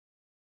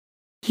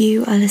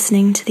You are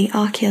listening to the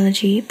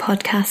Archaeology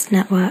Podcast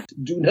Network.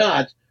 Do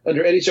not,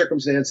 under any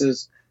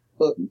circumstances,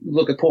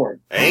 look at porn.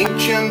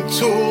 Ancient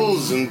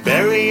tools and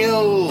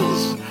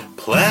burials,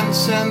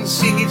 plants and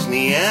seeds,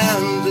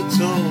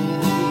 Neanderthals.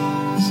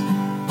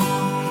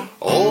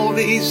 All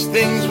these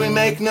things we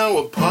make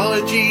no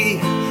apology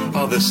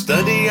are the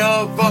study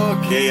of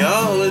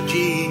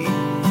archaeology.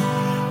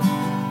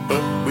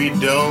 But we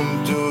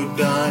don't do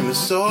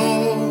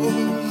dinosaurs,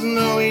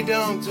 no we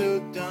don't do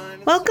dinosaurs.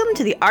 Welcome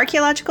to the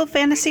Archaeological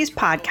Fantasies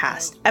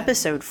Podcast,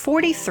 episode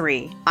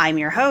 43. I'm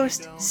your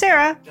host,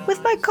 Sarah,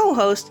 with my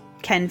co-host,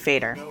 Ken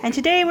Fader. And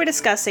today we're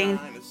discussing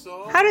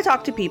how to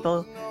talk to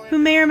people who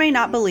may or may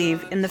not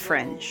believe in the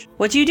fringe.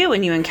 What do you do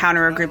when you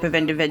encounter a group of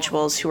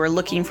individuals who are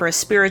looking for a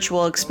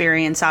spiritual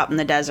experience out in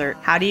the desert?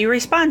 How do you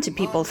respond to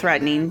people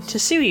threatening to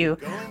sue you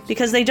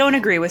because they don't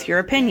agree with your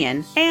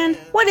opinion? And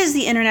what is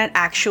the internet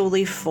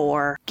actually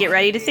for? Get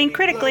ready to think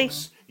critically.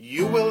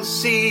 You will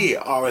see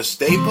are a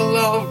staple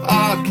of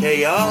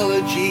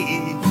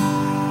archaeology.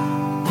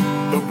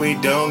 But we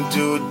don't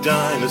do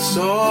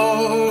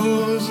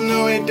dinosaurs.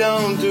 No, we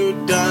don't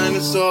do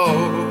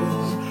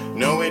dinosaurs.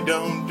 No, we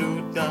don't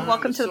do dinosaurs.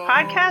 Welcome to the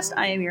podcast.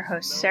 I am your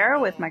host, Sarah,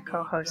 with my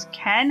co-host,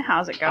 Ken.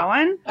 How's it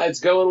going?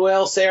 It's going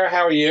well, Sarah.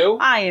 How are you?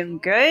 I am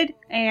good.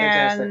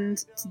 And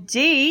Fantastic.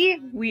 Today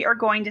we are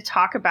going to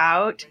talk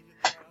about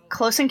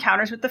Close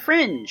Encounters with the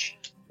Fringe.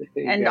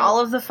 And Yeah.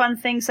 all of the fun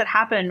things that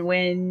happen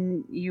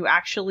when you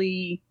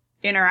actually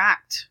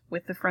interact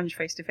with the Fringe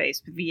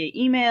face-to-face via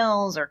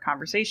emails or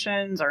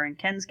conversations, or in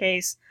Ken's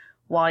case,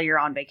 while you're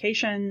on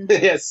vacation.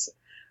 Yes.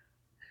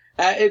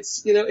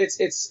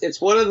 It's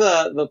one of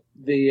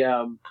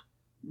the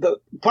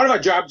part of our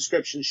job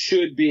description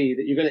should be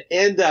that you're going to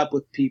end up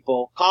with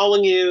people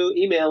calling you,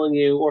 emailing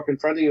you, or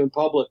confronting you in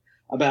public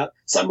about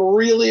some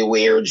really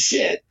weird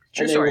shit.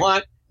 True And story.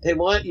 They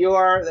want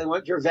your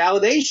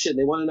validation.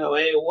 They want to know,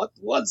 hey,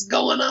 what's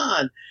going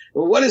on?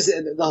 What is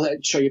it? They'll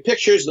show you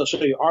pictures. They'll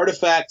show you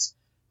artifacts.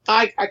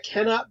 I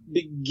cannot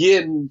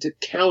begin to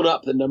count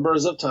up the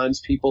numbers of times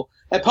people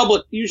at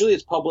public. Usually,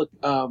 it's public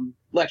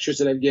lectures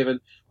that I've given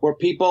where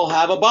people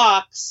have a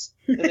box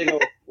and they go,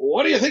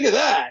 "What do you think of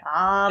that?"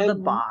 The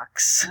And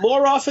box.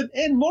 More often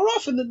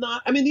than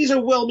not, I mean, these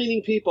are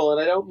well-meaning people, and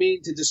I don't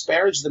mean to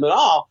disparage them at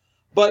all.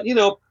 But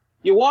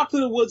you walk through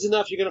the woods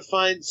enough, you're going to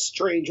find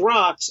strange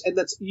rocks, and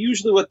that's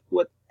usually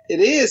what it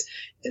is,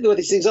 and what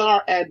these things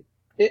are. And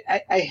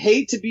I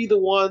hate to be the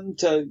one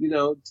to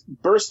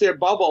burst their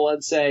bubble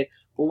and say,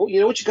 well,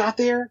 you know what you got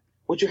there?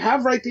 What you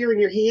have right there in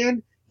your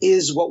hand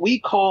is what we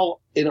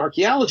call, in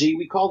archaeology,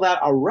 we call that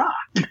a rock.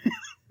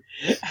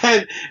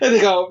 and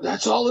they go,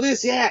 that's all it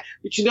is, yeah.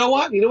 But you know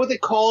what? You know what they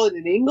call it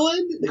in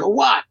England? They go,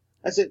 what?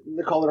 I said,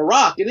 they call it a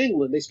rock in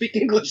England. They speak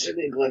English in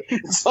England.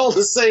 It's all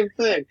the same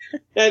thing.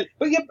 And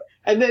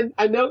then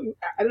I don't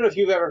know if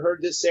you've ever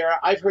heard this, Sarah.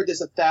 I've heard this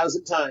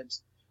 1,000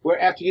 times, where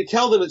after you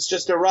tell them it's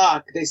just a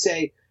rock, they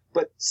say,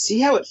 but see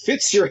how it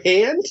fits your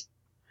hand?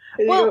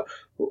 And Well-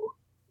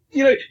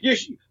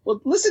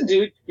 well, listen,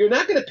 dude, you're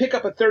not going to pick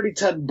up a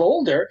 30-ton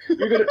boulder.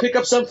 You're going to pick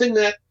up something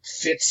that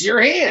fits your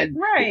hand.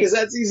 Right. Because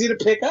that's easy to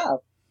pick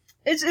up.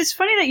 It's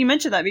funny that you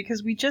mentioned that,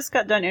 because we just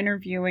got done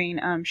interviewing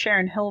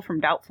Sharon Hill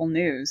from Doubtful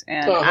News,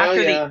 and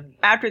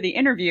after the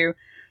interview,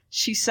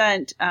 she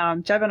sent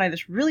Jeb and I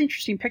this really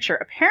interesting picture.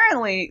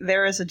 Apparently,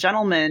 there is a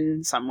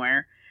gentleman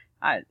somewhere.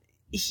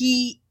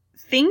 He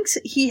thinks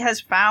he has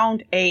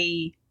found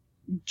a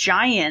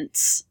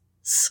giant's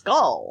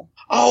skull.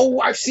 Oh,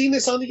 I've seen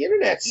this on the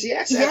internet.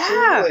 Yes,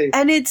 absolutely. Yeah,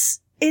 and it's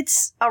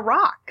a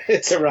rock.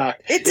 It's a rock.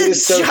 It's It a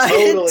is so giant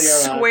totally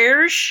a rock.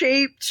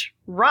 square-shaped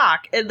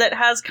rock that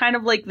has kind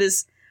of like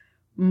this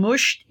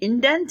mushed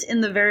indent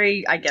in the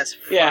very, I guess,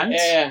 front.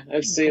 Yeah,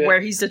 I've seen where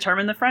it. he's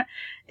determined the front.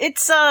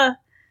 It's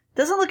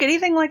doesn't look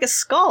anything like a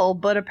skull,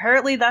 but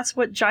apparently that's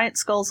what giant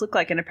skulls look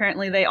like, and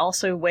apparently they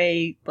also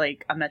weigh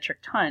like a metric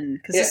ton,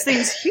 because this Yeah.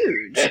 thing's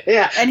huge.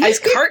 Yeah, And he's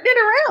carting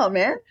it around,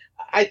 man.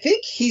 I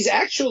think he's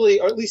actually,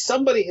 or at least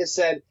somebody has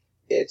said,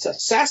 it's a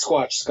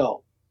Sasquatch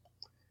skull.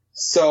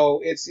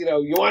 So it's, you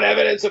want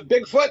evidence of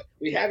Bigfoot?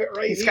 We have it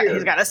right He's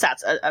here. got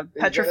a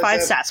petrified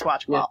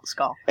Sasquatch Yeah.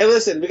 skull. Hey,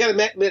 listen, we got a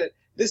minute.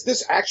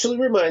 This actually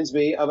reminds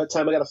me of a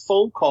time I got a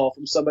phone call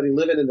from somebody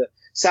living in the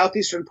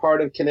southeastern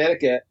part of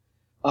Connecticut.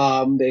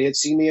 They had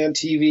seen me on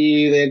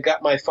TV. They had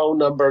got my phone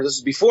number. This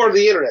is before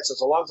the internet, so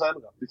it's a long time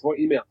ago, before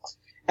email.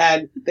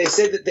 And they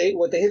said that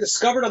what they had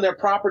discovered on their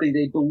property,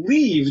 they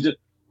believed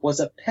was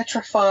a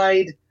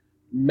petrified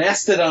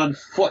mastodon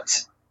foot.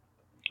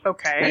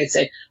 Okay. And I'd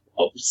say,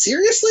 oh,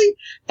 seriously?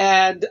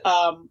 And,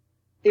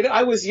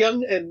 I was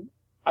young and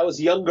I was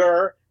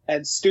younger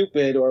and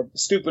stupid, or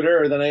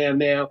stupider than I am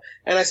now.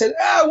 And I said,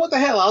 what the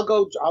hell?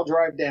 I'll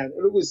drive down.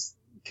 And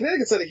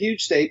Connecticut's not a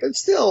huge state, but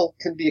still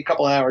can be a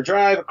couple hour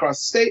drive across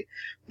the state.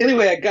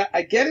 Anyway,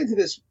 I get into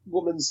this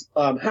woman's,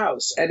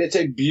 house, and it's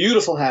a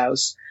beautiful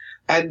house.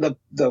 And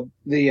the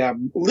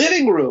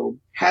living room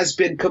has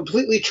been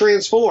completely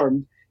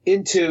transformed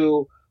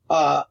into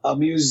a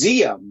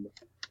museum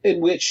in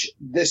which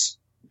this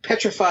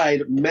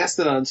petrified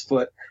mastodon's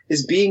foot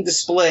is being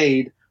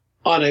displayed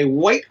on a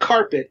white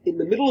carpet in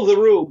the middle of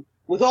the room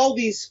with all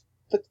these,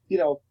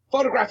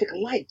 photographic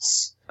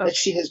lights that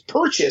she has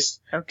purchased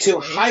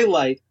to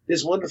highlight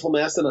this wonderful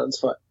mastodon's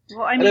foot.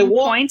 Well, I mean,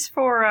 points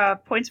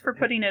for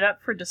putting it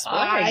up for display,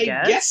 I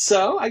guess.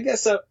 I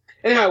guess so.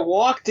 Anyhow, I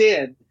walked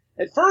in,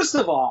 and first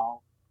of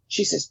all,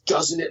 she says,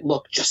 "Doesn't it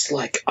look just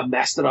like a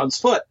mastodon's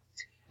foot?"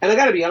 And I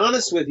got to be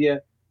honest with you,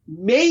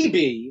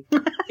 maybe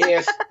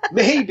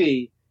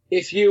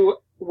if you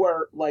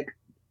were like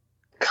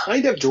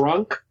kind of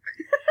drunk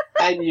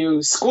and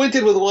you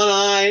squinted with one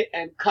eye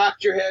and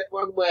cocked your head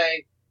one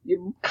way,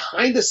 you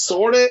kind of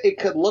sort of, it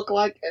could look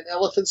like an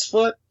elephant's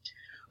foot.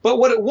 But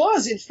what it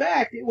was, in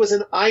fact, it was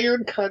an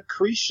iron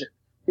concretion.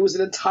 It was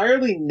an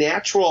entirely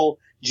natural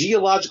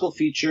geological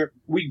feature.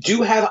 We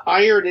do have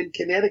iron in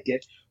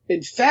Connecticut.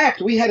 In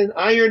fact, we had an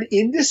iron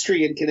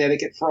industry in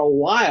Connecticut for a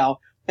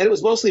while, and it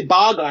was mostly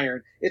bog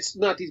iron. It's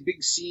not these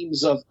big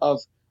seams of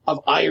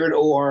iron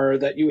ore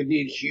that you would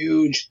need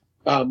huge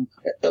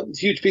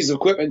pieces of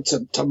equipment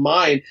to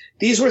mine.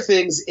 These were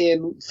things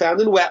found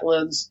in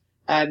wetlands,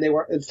 and they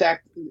were, in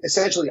fact,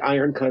 essentially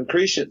iron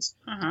concretions.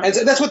 And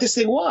so that's what this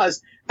thing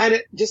was. And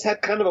it just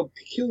had kind of a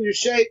peculiar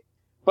shape.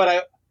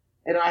 But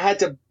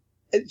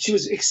she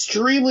was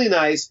extremely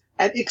nice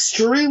and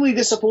extremely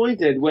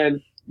disappointed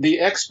when the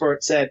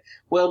expert said,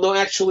 "Well, no,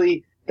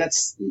 actually,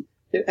 that's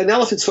an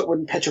elephant's foot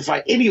wouldn't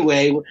petrify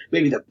anyway.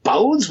 Maybe the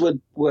bones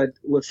would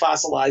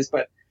fossilize,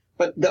 but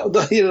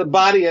the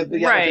body of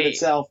the elephant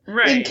itself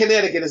in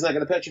Connecticut is not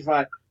going to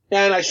petrify."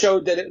 And I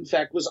showed that it, in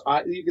fact,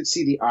 you could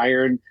see the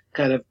iron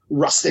kind of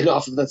rusting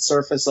off of the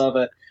surface of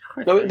it.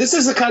 Now, this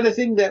is the kind of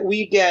thing that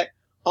we get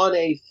on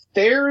a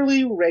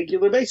fairly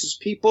regular basis.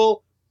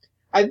 People,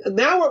 and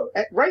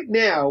right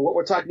now, what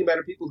we're talking about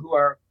are people who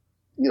are,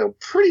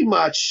 pretty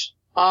much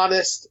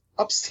honest,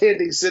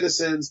 upstanding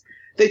citizens.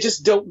 They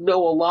just don't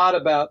know a lot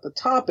about the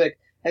topic,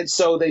 and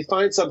so they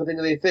find something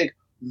and they think,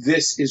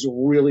 this is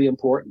really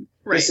important.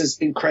 Right. This is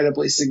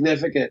incredibly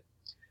significant.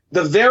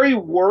 The very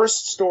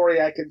worst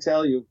story I can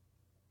tell you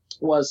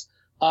was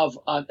of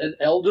an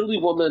elderly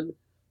woman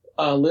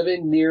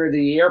living near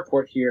the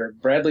airport here,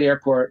 Bradley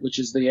Airport, which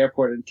is the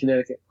airport in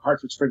Connecticut,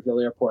 Hartford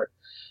Springfield Airport.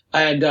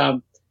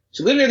 And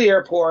she lived near the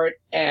airport,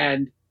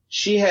 and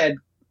she had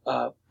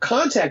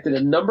contacted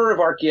a number of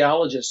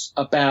archaeologists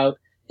about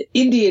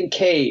Indian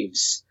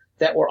caves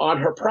that were on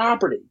her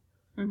property.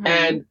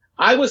 And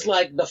I was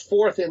like the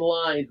fourth in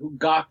line who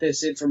got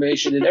this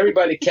information, and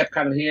everybody kept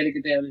kind of handing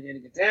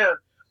it down.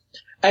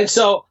 And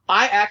so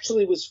I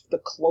actually was the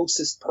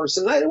closest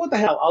person. What the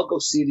hell? I'll go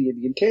see the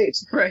Indian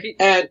caves. Right.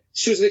 And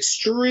she was an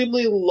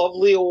extremely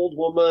lovely old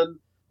woman,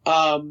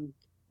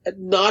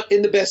 not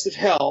in the best of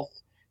health.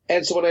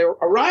 And so when I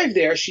arrived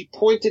there, she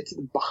pointed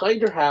to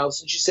behind her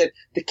house and she said,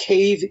 "The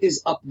cave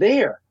is up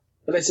there."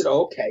 And I said,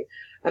 "Oh, okay."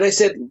 And I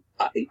said,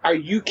 "Are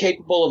you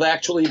capable of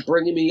actually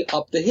bringing me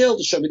up the hill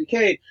to show me the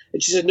cave?"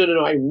 And she said,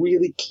 No, I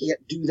really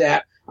can't do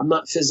that. I'm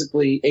not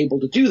physically able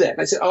to do that.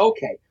 And I said, "Oh,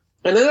 okay."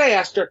 And then I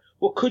asked her,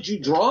 "Well, could you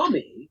draw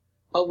me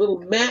a little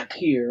map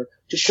here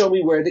to show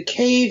me where the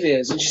cave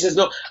is?" And she says,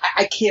 "No,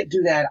 I can't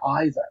do that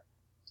either."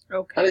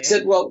 Okay. And I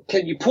said, "Well,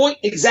 can you point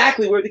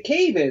exactly where the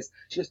cave is?"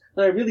 She goes,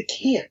 "No, I really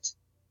can't."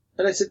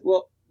 And I said,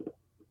 "Well,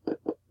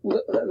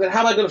 then how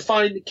am I going to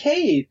find the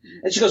cave?"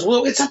 And she goes,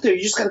 "Well, it's up there.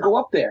 You just got to go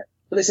up there."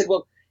 And I said,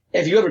 "Well,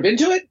 have you ever been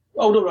to it?"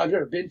 "Oh, no, I've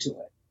never been to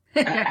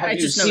it." I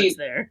just know it's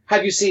there.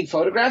 "Have you seen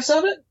photographs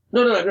of it?"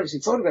 No, I've never seen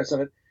photographs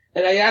of it."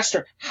 And I asked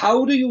her,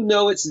 "How do you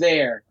know it's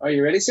there?" Are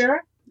you ready,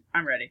 Sarah?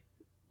 I'm ready.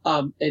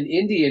 An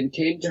Indian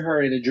came to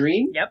her in a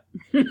dream. Yep.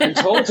 And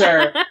told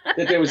her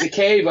that there was a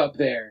cave up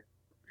there.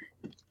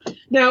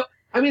 Now,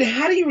 I mean,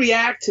 how do you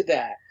react to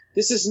that?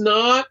 This is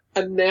not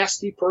a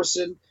nasty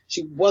person.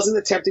 She wasn't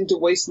attempting to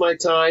waste my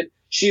time.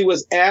 She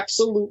was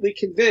absolutely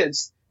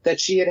convinced that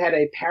she had had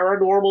a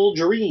paranormal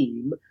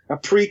dream, a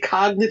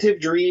precognitive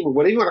dream, or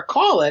whatever you want to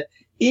call it,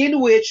 in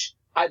which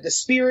the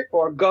spirit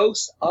or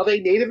ghost of a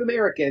Native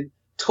American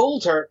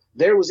told her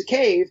there was a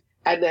cave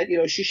and that,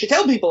 she should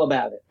tell people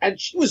about it. And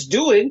she was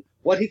doing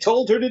what he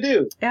told her to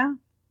do. Yeah.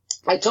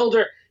 I told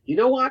her, "You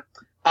know what?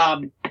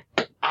 I'm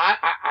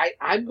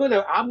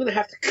gonna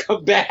have to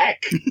come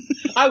back."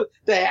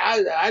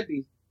 I'd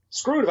be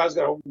screwed if I was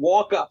going to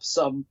walk up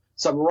some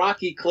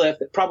rocky cliff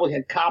that probably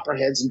had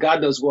copperheads and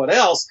God knows what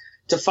else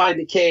to find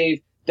a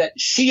cave that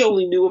she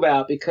only knew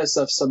about because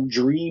of some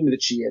dream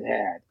that she had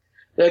had.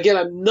 Now, again,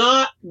 I'm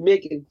not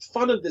making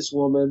fun of this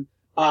woman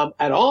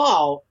at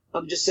all.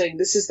 I'm just saying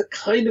this is the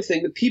kind of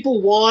thing that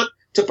people want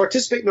to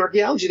participate in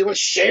archaeology. They want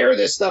to share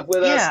this stuff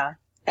with us.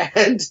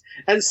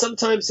 And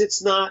sometimes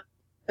it's not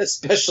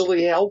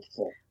especially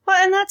helpful. Well,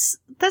 and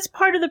that's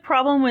part of the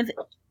problem with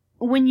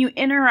when you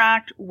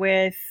interact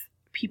with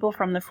people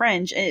from the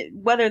fringe,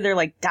 whether they're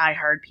like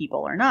diehard people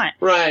or not.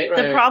 Right.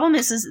 The problem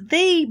is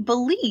they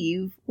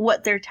believe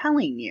what they're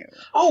telling you.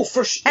 Oh,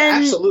 for sure.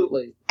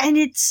 Absolutely. And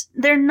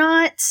they're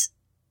not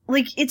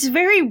like, it's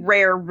very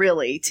rare,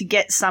 really, to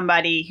get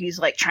somebody who's,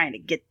 like, trying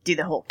to do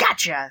the whole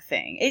gotcha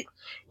thing.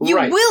 You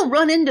Right. will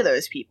run into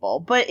those people,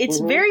 but it's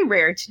Mhm. very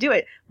rare to do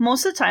it.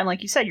 Most of the time,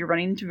 like you said, you're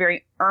running into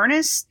very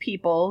earnest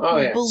people Oh,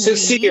 who yeah. believe...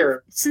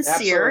 Sincere.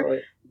 Sincere.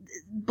 Absolutely.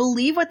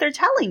 Believe what they're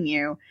telling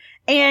you.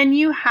 And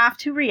you have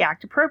to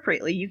react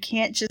appropriately. You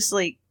can't just,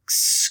 like,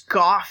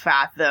 scoff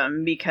at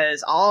them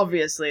because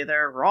obviously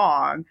they're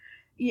wrong.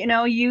 You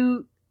know,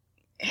 you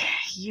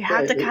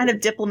have to kind of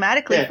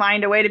diplomatically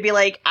find a way to be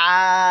like,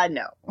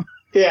 no.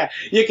 Yeah,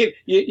 you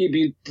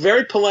be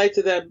very polite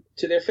to them,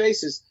 to their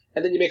faces,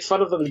 and then you make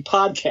fun of them in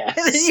podcasts.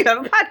 And then you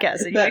have a podcast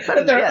and you make fun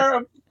of they're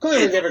them. Yes.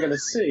 clearly never going to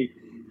see.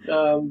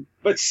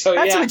 But so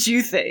That's yeah, what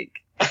you think.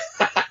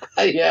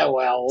 yeah.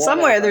 Well,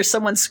 Somewhere whatever. there's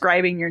someone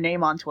scribing your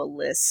name onto a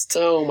list.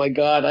 Oh my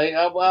God!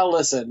 Well,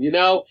 listen. You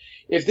know,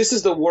 if this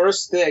is the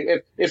worst thing,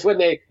 if when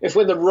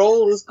the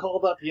roll is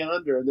called up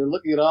yonder and they're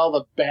looking at all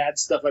the bad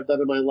stuff I've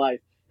done in my life,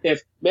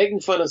 if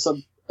making fun of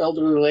some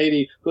elderly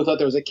lady who thought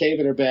there was a cave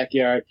in her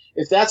backyard,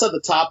 if that's on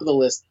the top of the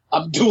list,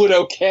 I'm doing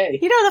okay.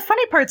 You know, the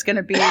funny part's going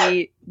to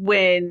be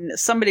when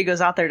somebody goes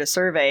out there to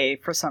survey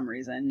for some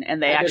reason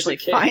and they And there's actually a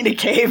cave. find a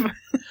cave.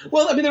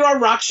 Well, I mean, there are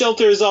rock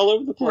shelters all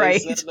over the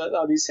place Right.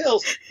 on these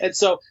hills, and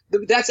so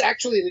that's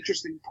actually an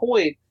interesting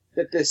point.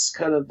 That this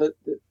kind of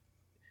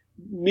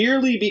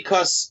merely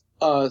because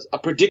a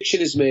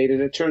prediction is made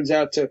and it turns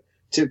out to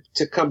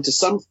come to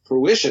some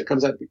fruition,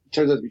 turns out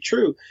to be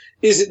true,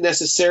 there isn't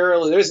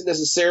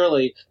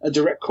necessarily a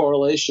direct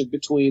correlation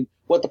between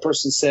what the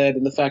person said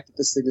and the fact that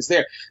this thing is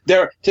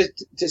there.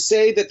 To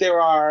say that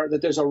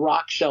there's a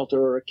rock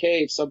shelter or a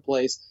cave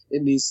someplace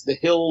in the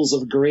hills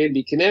of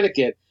Granby,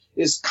 Connecticut,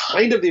 is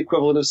kind of the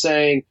equivalent of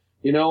saying,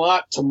 you know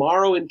what,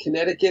 tomorrow in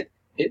Connecticut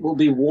it will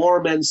be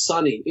warm and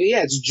sunny.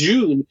 Yeah, it's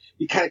June.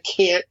 You can't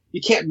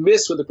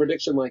miss with a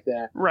prediction like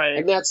that. Right.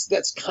 And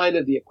that's kind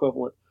of the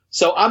equivalent.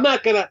 So I'm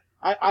not gonna.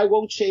 I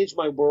won't change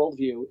my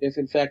worldview if,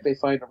 in fact, they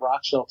find a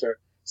rock shelter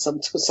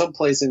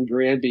someplace in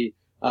Granby,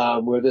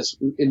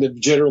 in the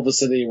general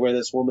vicinity where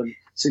this woman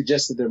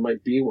suggested there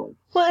might be one.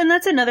 Well, and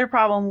that's another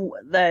problem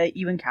that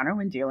you encounter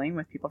when dealing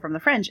with people from the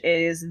fringe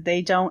is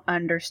they don't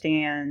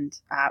understand.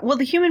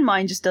 The human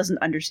mind just doesn't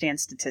understand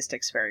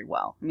statistics very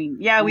well. I mean,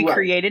 yeah, we Right.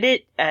 created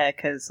it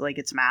because like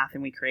it's math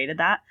and we created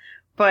that,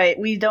 but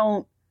we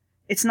don't.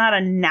 It's not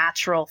a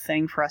natural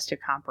thing for us to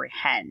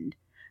comprehend.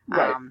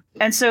 Right.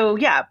 And so,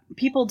 yeah,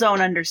 people don't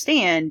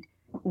understand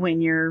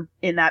when you're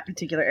in that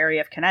particular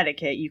area of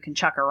Connecticut, you can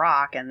chuck a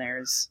rock and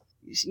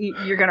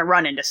you're going to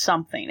run into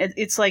something.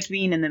 It's like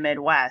being in the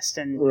Midwest.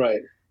 And,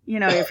 Right. you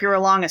know, if you're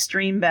along a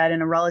stream bed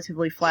in a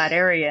relatively flat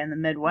area in the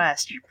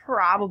Midwest, you're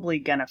probably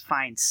going to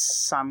find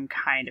some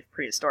kind of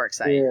prehistoric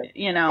site. Yeah.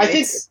 You know, I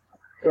think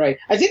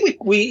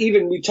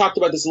we talked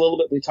about this a little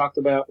bit. We talked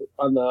about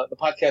on the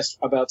podcast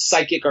about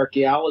psychic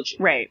archaeology.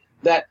 Right.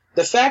 That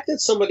the fact that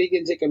somebody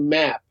can take a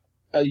map,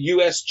 a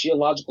U.S.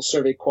 Geological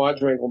Survey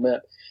quadrangle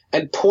map,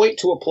 and point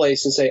to a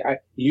place and say,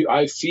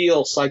 I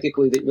feel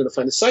psychically that you're going to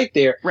find a site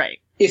there. Right.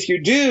 If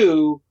you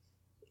do,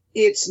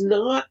 it's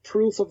not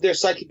proof of their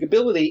psychic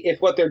ability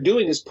if what they're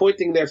doing is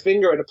pointing their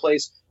finger at a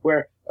place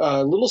where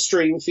a little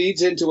stream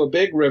feeds into a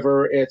big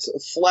river. It's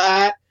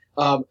flat.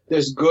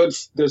 There's good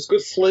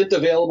flint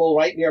available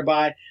right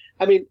nearby.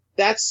 I mean,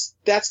 that's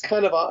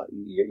kind of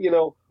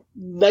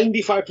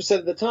 95%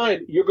 of the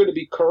time you're going to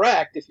be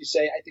correct if you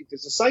say, I think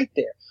there's a site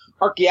there.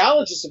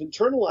 Archaeologists have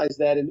internalized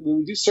that, and when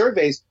we do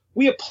surveys,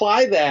 we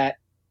apply that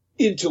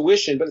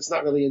intuition, but it's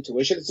not really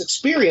intuition. It's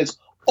experience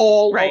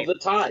all Right. of the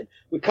time.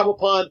 We come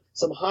upon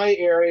some high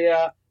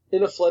area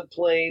in a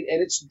floodplain,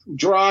 and it's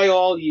dry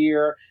all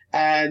year,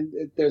 and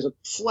there's a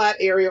flat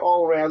area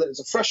all around it. There's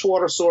a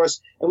freshwater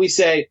source, and we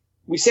say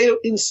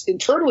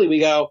internally, we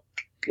go,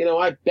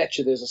 I bet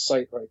you there's a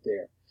site right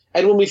there.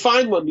 And when we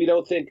find one, we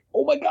don't think,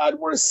 oh my God,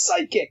 we're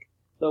psychic.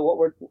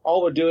 No,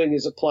 all we're doing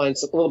is applying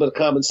a little bit of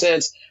common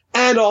sense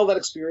and all that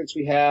experience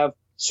we have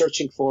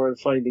searching for and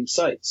finding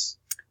sites.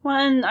 Well,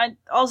 and I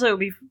also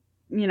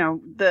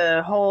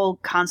the whole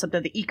concept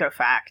of the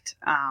ecofact.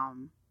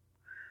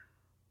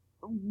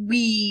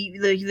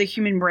 The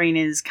human brain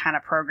is kind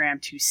of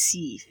programmed to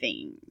see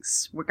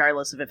things,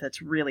 regardless of if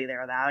it's really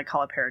there or not. I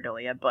call it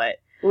pareidolia, but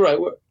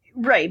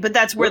right, but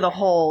that's where the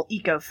whole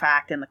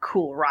ecofact and the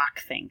cool rock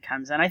thing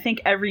comes in. I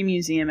think every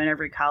museum and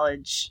every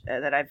college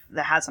that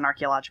has an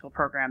archaeological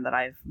program that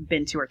I've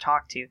been to or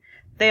talked to,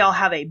 they all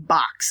have a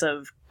box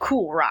of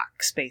cool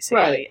rocks, basically.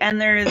 Right. And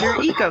they're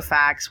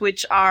ecofacts,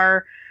 which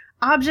are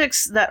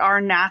objects that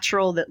are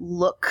natural that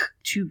look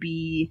to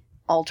be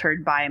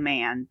altered by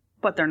man,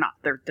 but they're not.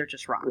 They're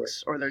just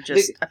rocks, or they're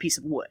just a piece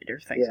of wood or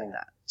things like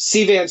that.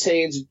 C. Vance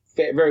Haynes,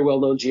 very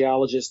well-known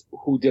geologist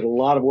who did a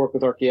lot of work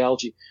with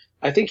archaeology,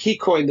 I think he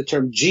coined the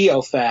term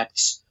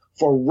geofacts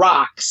for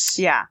rocks.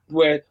 Yeah.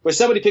 Where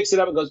somebody picks it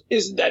up and goes,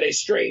 isn't that a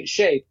strange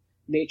shape?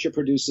 Nature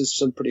produces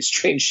some pretty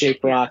strange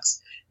shaped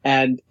rocks.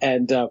 And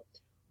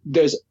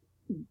there's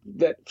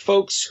that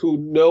folks who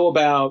know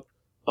about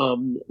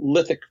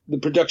the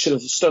production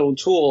of stone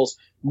tools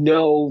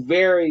know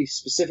very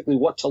specifically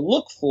what to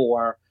look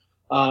for.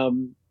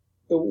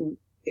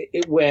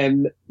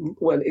 when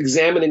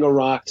examining a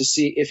rock to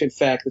see if, in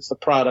fact, it's the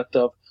product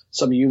of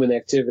some human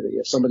activity,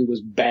 if somebody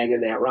was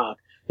banging that rock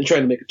and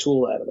trying to make a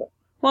tool out of it.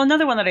 Well,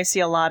 another one that I see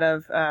a lot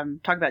of,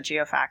 talk about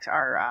geofacts,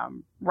 are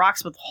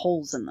rocks with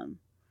holes in them.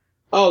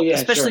 Oh, yeah,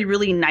 especially sure.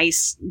 really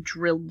nice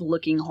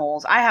drilled-looking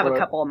holes. I have Right. a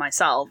couple of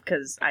myself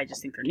because I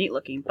just think they're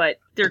neat-looking, but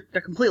they're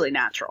completely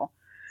natural.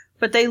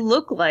 But they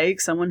look like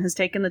someone has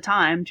taken the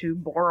time to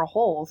bore a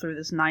hole through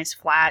this nice,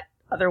 flat,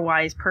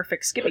 otherwise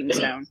perfect skipping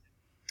stone.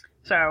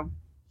 So,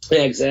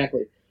 yeah,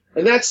 exactly.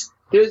 And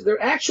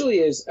there actually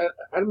is.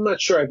 I'm not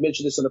sure I've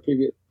mentioned this on a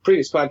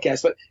previous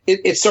podcast, but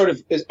it sort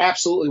of is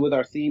absolutely with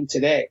our theme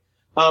today.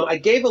 I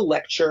gave a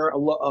lecture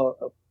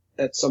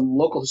at some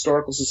local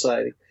historical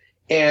society.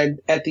 And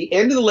at the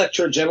end of the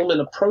lecture, a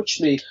gentleman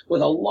approached me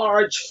with a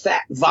large,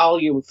 fat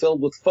volume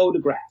filled with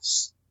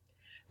photographs.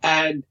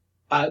 And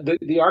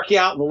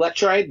the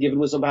lecture I had given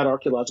was about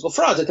archaeological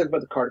frauds. I talked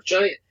about the Cardiff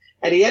Giant.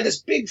 And he had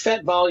this big,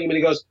 fat volume, and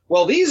he goes,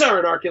 well, these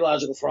aren't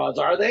archaeological frauds,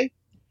 are they?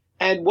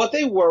 And what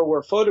they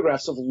were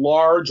photographs of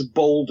large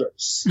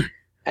boulders.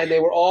 And they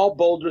were all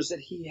boulders that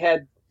he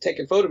had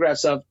taken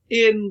photographs of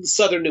in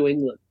southern New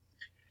England.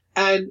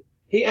 And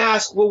he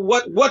asked, well,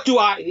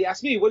 he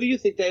asked me, what do you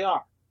think they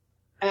are?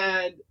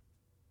 And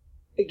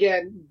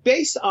again,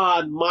 based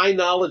on my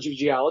knowledge of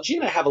geology,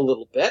 and I have a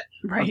little bit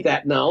of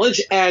that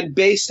knowledge, and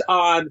based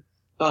on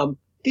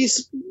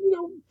these,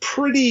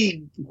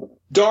 pretty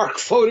dark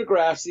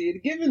photographs that he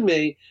had given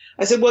me,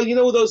 I said, well,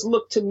 those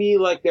look to me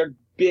like they're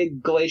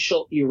big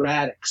glacial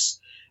erratics.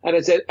 And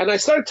I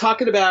started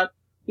talking about,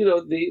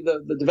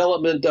 the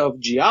development of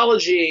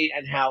geology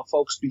and how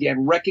folks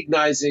began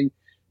recognizing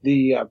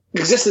the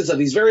existence of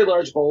these very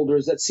large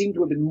boulders that seem to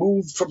have been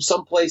moved from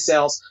someplace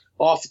else.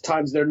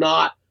 Oftentimes they're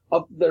not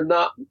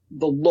the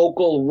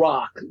local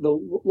rock. The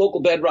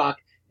local bedrock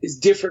is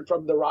different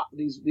from the rock,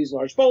 these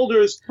large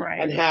boulders,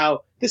 right. And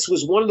how this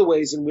was one of the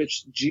ways in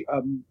which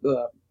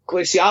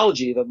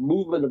glaciology, the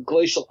movement of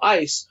glacial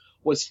ice,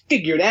 was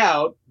figured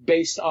out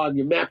based on,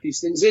 you map these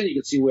things in, you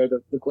can see where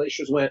the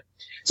glaciers went.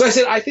 So I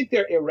said, I think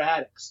they're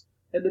erratics.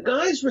 And the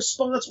guy's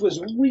response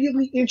was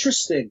really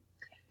interesting.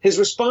 His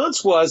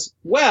response was,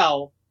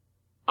 well,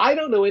 I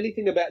don't know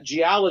anything about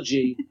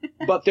geology,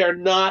 but they're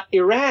not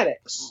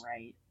erratics.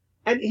 Right.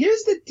 And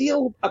here's the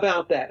deal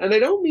about that. And I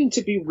don't mean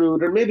to be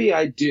rude, or maybe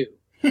I do.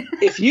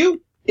 If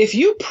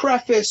you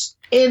preface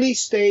any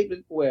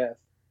statement with,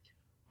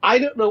 I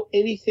don't know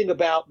anything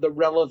about the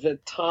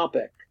relevant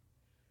topic,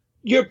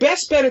 your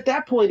best bet at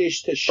that point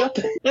is to shut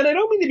the... And I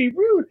don't mean to be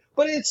rude,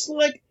 but it's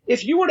like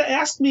if you were to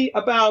ask me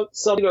about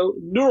some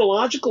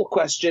neurological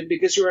question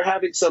because you were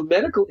having some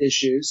medical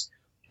issues,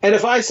 and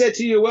if I said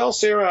to you, well,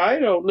 Sarah, I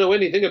don't know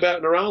anything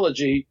about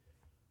neurology,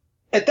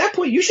 at that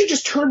point you should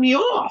just turn me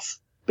off.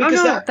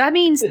 Because that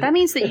means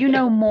that you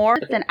know more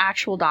than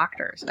actual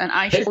doctors, and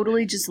I should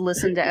totally just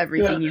listen to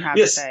everything you have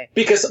to say.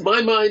 Because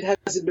my mind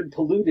hasn't been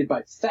polluted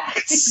by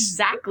facts.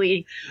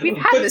 Exactly. We've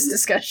had this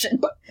discussion.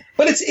 But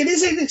it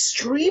is an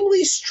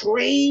extremely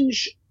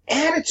strange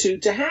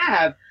attitude to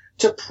have,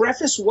 to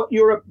preface what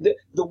the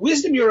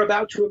wisdom you're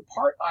about to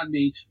impart on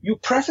me. You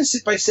preface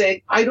it by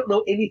saying, I don't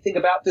know anything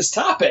about this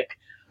topic.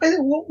 I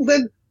think, well,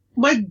 then,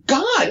 my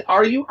God,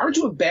 aren't you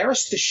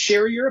embarrassed to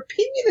share your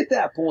opinion at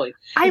that point?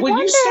 I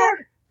wonder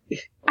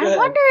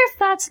if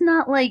that's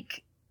not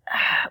like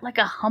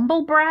a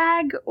humble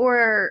brag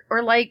or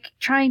like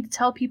trying to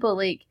tell people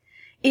like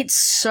it's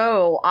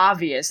so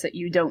obvious that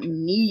you don't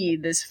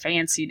need this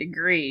fancy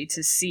degree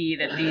to see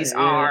that these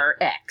are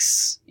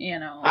X,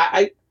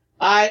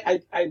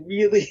 I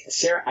really,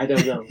 Sarah, I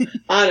don't know.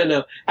 I don't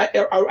know.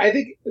 I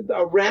think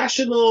a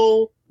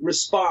rational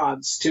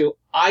response to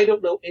I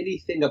don't know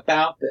anything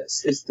about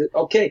this is that,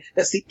 okay,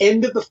 that's the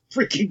end of the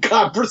freaking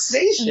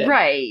conversation.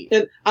 Right.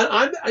 And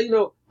I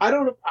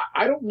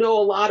don't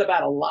know a lot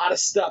about a lot of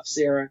stuff,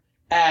 Sarah,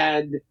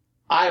 and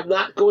I'm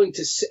not going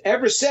to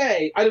ever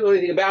say I don't know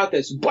anything about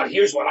this, but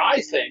here's what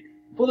I think.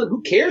 Well, then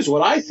who cares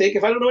what I think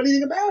if I don't know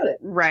anything about it?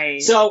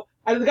 Right. So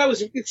I think the guy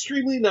was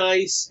extremely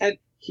nice, and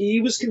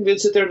he was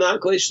convinced that they're not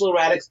glacial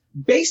erratics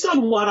based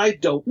on what I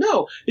don't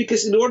know.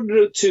 Because in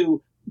order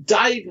to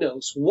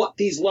diagnose what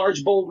these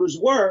large boulders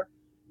were,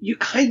 you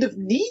kind of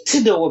need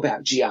to know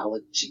about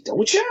geology,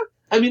 don't you?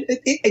 I mean,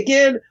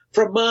 again,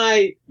 from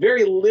my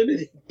very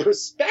limited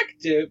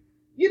perspective,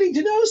 you need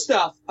to know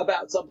stuff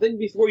about something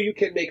before you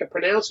can make a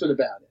pronouncement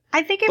about it.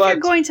 I think if you're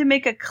going to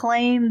make a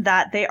claim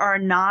that they are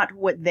not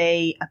what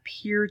they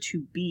appear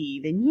to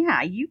be, then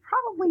yeah, you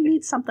probably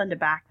need something to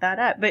back that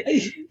up. But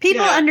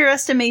people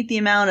underestimate the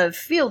amount of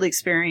field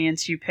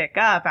experience you pick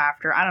up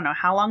after, I don't know,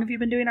 how long have you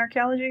been doing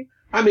archaeology?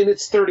 I mean,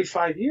 it's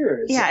 35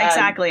 years. Yeah,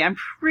 exactly. I'm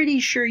pretty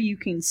sure you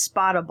can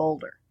spot a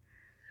boulder.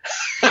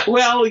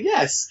 Well,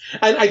 yes.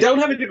 I don't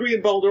have a degree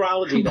in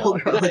boulderology.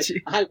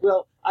 Boulderology. I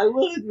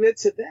will admit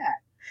to that.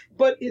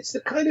 But it's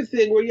the kind of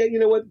thing where, you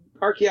know what,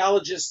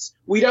 archaeologists,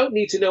 we don't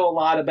need to know a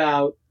lot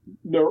about,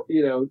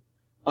 the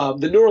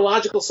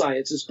neurological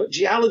sciences, but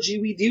geology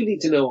we do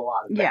need to know a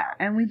lot about. Yeah,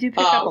 and we do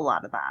pick up a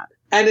lot of that.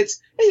 And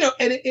it's,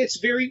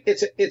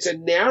 it's a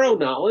narrow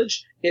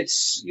knowledge.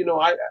 It's,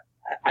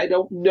 I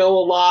don't know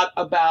a lot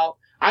about.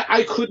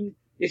 I couldn't.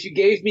 If you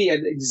gave me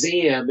an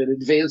exam in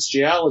advanced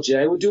geology,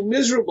 I would do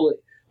miserably.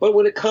 But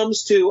when it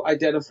comes to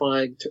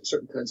identifying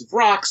certain kinds of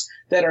rocks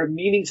that are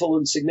meaningful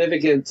and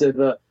significant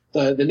to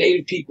the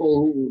native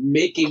people who were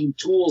making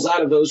tools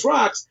out of those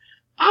rocks,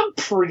 I'm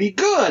pretty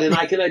good. And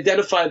I can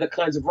identify the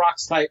kinds of rock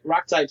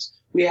types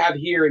we have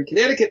here in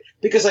Connecticut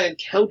because I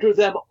encounter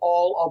them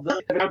all of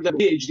the time. I have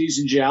PhDs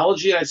in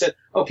geology, and I said,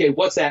 okay,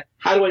 what's that?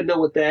 How do I know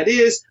what that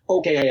is?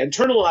 Okay, I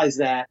internalize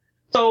that.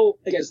 So,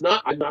 again,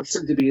 I'm not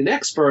saying to be an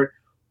expert,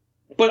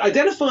 but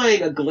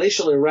identifying a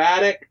glacial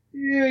erratic,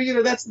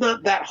 that's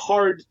not that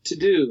hard to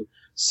do.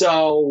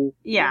 So,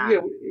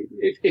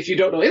 if you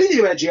don't know anything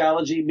about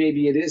geology,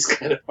 maybe it is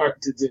kind of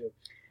hard to do.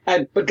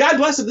 But God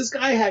bless him, this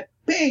guy had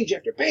page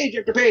after page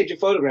after page of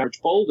photographs,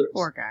 boulders.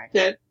 Poor guy.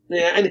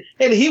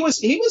 And he was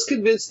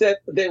convinced that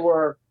they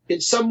were,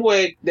 in some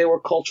way, they were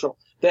cultural.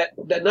 That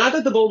not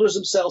that the boulders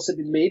themselves had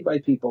been made by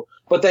people,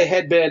 but they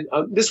had been.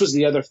 This was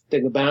the other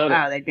thing about it.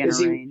 Oh, they'd been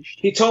arranged.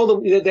 He told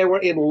them that they were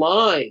in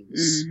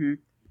lines. Mm-hmm.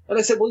 And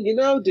I said, well,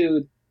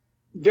 dude,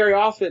 very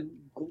often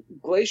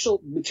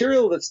glacial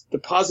material that's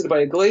deposited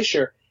by a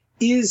glacier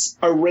is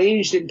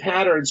arranged in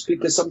patterns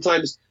because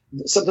sometimes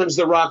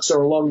the rocks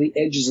are along the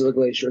edges of the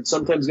glacier, and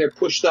sometimes they're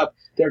pushed up.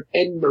 They're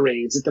end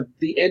moraines at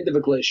the end of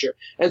a glacier.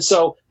 And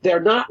so they're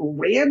not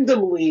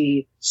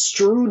randomly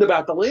strewn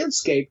about the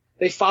landscape.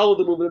 They follow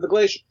the movement of the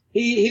glacier.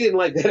 He didn't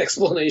like that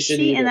explanation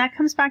either. And that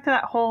comes back to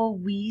that whole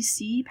we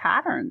see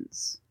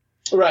patterns.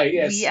 Right,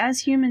 yes. We as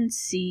humans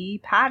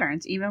see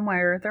patterns even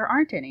where there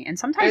aren't any. And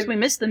sometimes we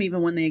miss them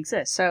even when they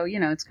exist. So,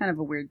 it's kind of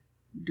a weird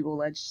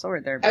dual-edged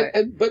sword there.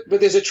 But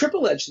there's a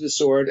triple edge to the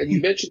sword, and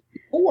you mentioned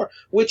before,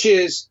 which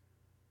is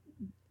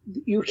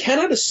you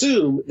cannot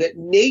assume that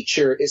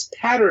nature is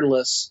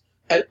patternless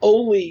and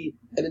only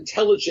an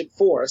intelligent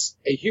force,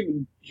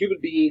 human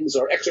beings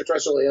or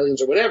extraterrestrial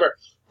aliens or whatever,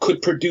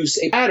 could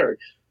produce a pattern.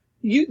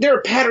 There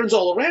are patterns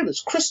all around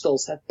us.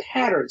 Crystals have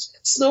patterns.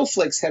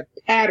 Snowflakes have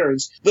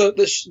patterns.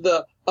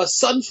 A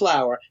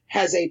sunflower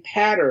has a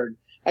pattern.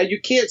 And you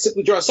can't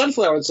simply draw a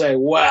sunflower and say,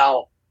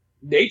 well,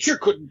 nature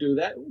couldn't do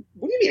that.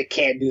 What do you mean it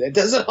can't do that? It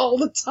does it all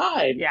the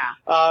time. Yeah.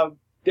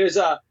 There's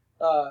a...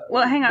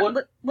 well, hang on.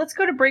 Let's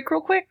go to break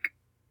real quick.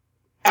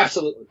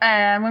 Absolutely.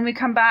 And when we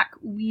come back,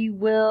 we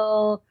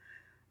will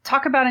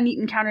talk about a neat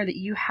encounter that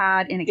you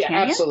had in a canyon.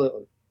 Yeah,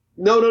 absolutely.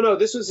 No.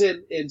 This was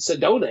in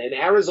Sedona, in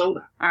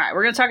Arizona. All right.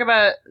 We're going to talk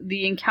about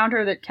the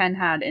encounter that Ken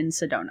had in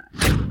Sedona.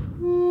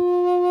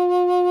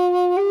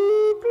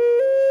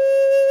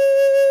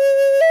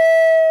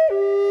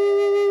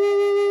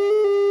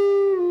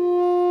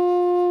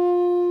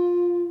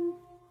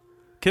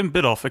 Kim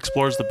Biddulph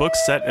explores the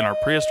books set in our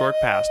prehistoric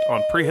past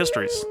on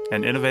Prehistories,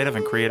 an innovative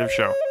and creative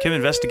show. Kim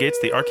investigates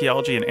the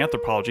archaeology and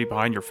anthropology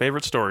behind your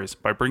favorite stories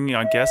by bringing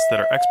on guests that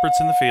are experts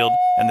in the field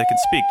and that can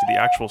speak to the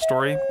actual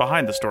story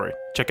behind the story.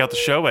 Check out the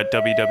show at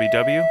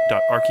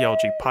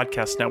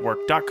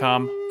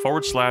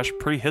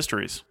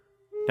www.archaeologypodcastnetwork.com/prehistories.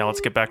 Now let's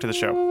get back to the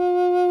show.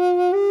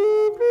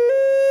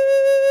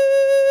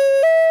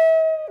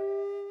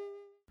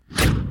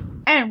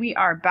 And we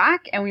are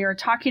back, and we are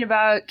talking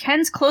about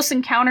Ken's close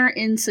encounter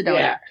in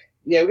Sedona.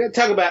 Yeah, we're going to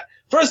talk about...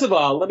 First of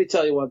all, let me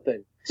tell you one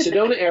thing.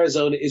 Sedona,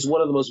 Arizona is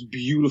one of the most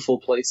beautiful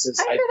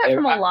places I hear that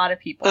from a lot of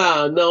people.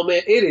 No,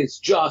 man, it is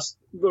just...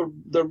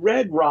 The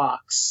red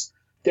rocks,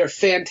 they're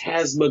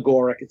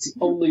phantasmagoric. It's the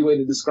only way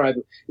to describe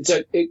it. It's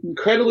an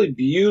incredibly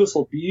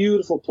beautiful,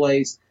 beautiful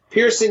place.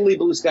 Piercingly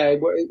blue sky.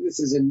 This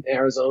is in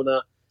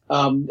Arizona.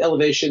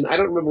 Elevation, I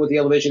don't remember what the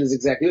elevation is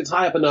exactly. It's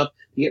high up enough.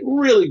 You get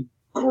really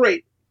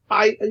great...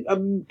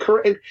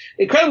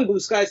 incredibly blue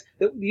skies.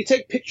 You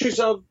take pictures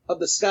of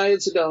the sky in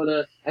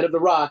Sedona and of the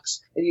rocks,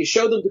 and you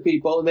show them to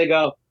people, and they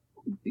go,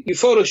 you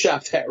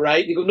Photoshopped that,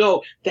 right? You go,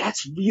 no,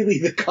 that's really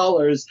the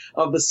colors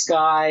of the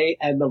sky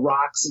and the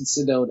rocks in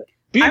Sedona.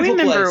 Beautiful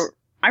place.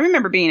 I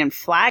remember being in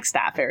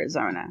Flagstaff,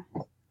 Arizona.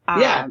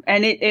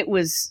 And it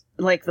was,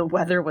 like, the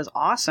weather was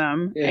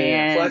awesome,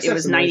 and it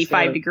was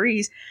 95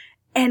 degrees,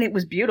 and it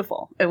was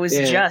beautiful. It was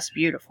just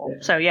beautiful.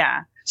 Yeah. So,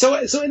 yeah. So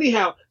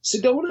anyhow,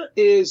 Sedona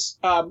is,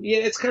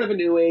 it's kind of a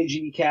new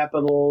agey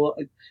capital,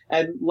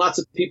 and lots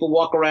of people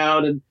walk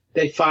around and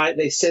they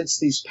sense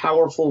these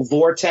powerful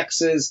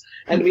vortexes.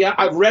 And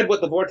I've read what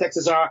the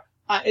vortexes are.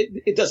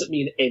 It doesn't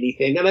mean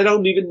anything, and I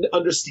don't even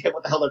understand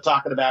what the hell they're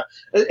talking about.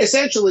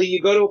 Essentially,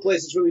 you go to a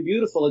place that's really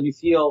beautiful and you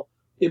feel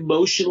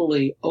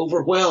emotionally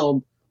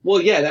overwhelmed. Well,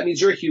 yeah, that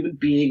means you're a human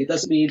being. It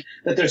doesn't mean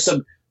that there's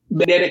some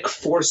magnetic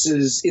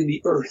forces in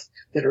the earth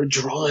that are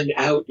drawing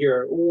out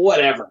your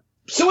whatever.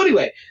 So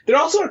anyway, there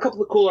also are a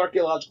couple of cool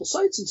archaeological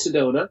sites in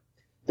Sedona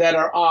that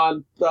are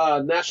on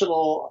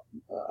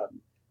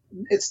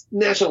it's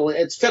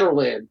federal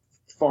land,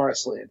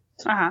 forest land.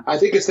 Uh-huh. I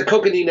think it's the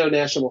Coconino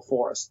National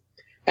Forest.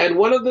 And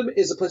one of them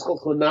is a place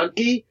called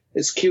Hunanki.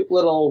 It's cute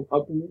little,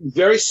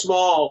 very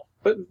small,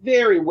 but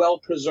very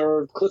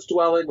well-preserved cliff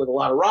dwelling with a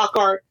lot of rock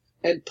art,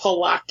 and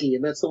Palaki,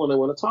 and that's the one I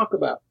want to talk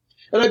about.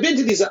 And I've been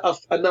to these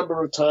a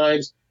number of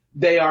times.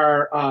 They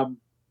are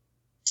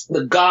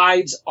The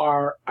guides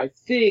are, I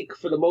think,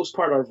 for the most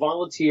part, are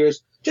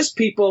volunteers, just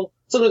people,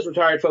 sometimes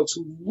retired folks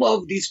who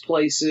love these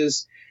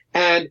places.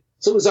 And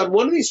so it was on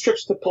one of these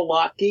trips to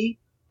Pulaski,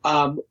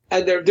 and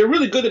they're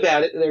really good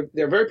about it.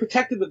 They're very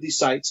protective of these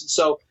sites, and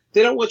so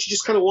they don't want you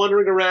just kind of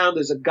wandering around.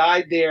 There's a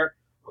guide there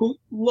who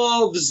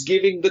loves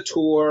giving the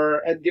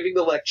tour and giving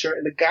the lecture.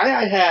 And the guy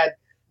I had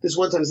this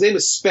one time, his name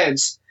is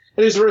Spence,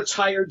 and he's a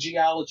retired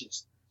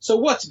geologist. So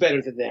what's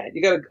better than that?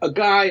 You got a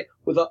guy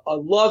with a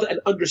love and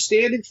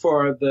understanding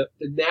for the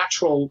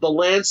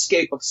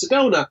landscape of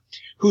Sedona,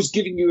 who's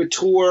giving you a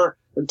tour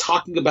and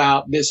talking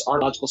about this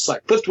archaeological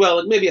site. Cliff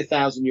Dwelling, maybe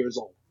 1,000 years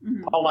old,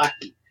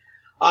 Pulaski.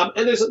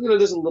 And there's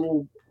a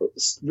little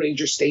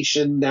ranger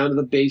station down to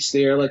the base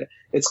there. Like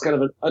it's kind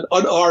of an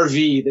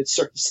RV that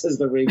serves as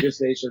the ranger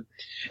station.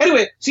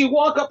 Anyway, so you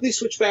walk up these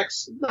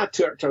switchbacks, not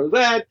totally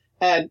bad.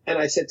 And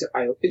I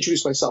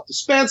introduced myself to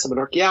Spence. I'm an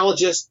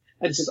archaeologist.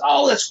 And he says,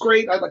 "Oh, that's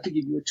great. I'd like to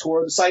give you a tour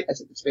of the site." I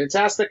said, "It's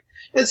fantastic."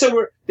 And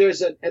so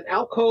there's an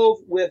alcove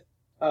with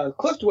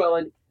cliff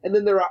dwelling, and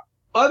then there are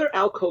other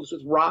alcoves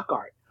with rock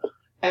art.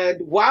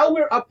 And while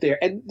we're up there,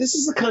 and this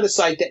is the kind of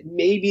site that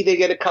maybe they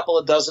get a couple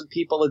of dozen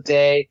people a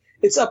day.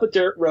 It's up a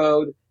dirt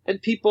road, and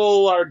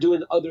people are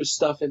doing other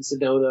stuff in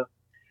Sedona.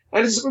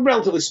 And it's a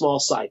relatively small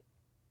site.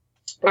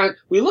 And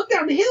we look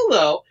down the hill,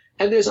 though,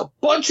 and there's a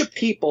bunch of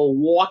people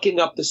walking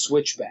up the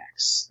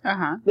switchbacks.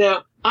 Uh-huh.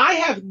 Now, I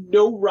have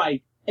no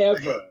right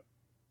ever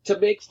to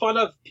make fun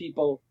of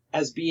people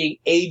as being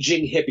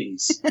aging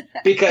hippies.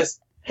 Because,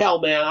 hell,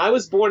 man, I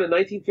was born in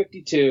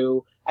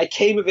 1952. I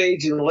came of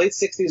age in the late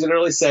 60s and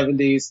early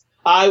 70s.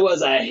 I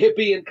was a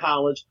hippie in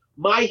college.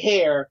 My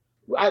hair,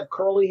 I have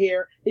curly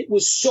hair. It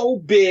was so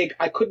big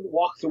I couldn't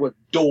walk through a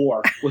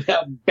door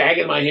without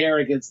banging my hair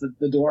against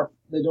the door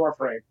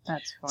frame.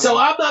 That's funny. So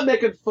I'm not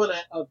making fun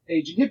of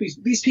aging hippies.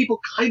 These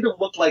people kind of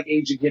look like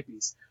aging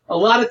hippies. A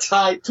lot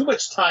of too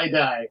much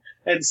tie-dye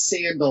and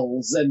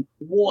sandals and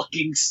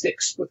walking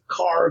sticks with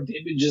carved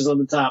images on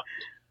the top.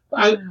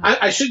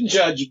 I shouldn't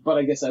judge, but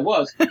I guess I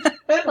was. A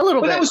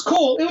little bit. But it was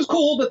cool. It was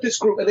cool that this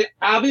group, and they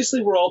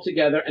obviously were all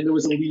together, and there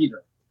was a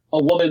leader,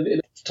 a woman in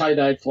a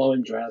tie-dyed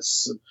flowing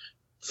dress. And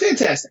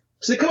fantastic.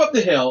 So they come up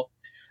the hill,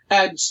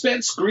 and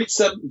Spence greets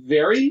them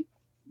very,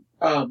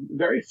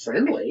 very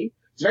friendly.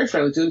 He's very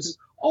friendly to them. He says,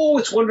 "Oh,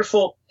 it's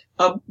wonderful.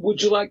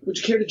 Would you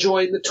care to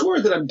join the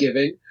tour that I'm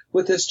giving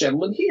with this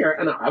gentleman here?"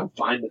 And I'm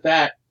fine with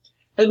that.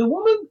 And the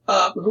woman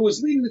who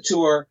was leading the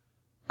tour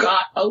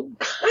got a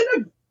kind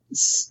of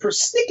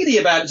persnickety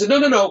about it and said,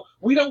 no,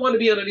 we don't want to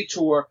be on any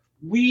tour.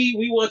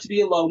 We want to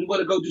be alone. We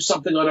want to go do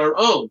something on our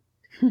own.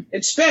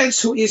 And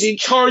Spence, who is in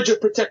charge of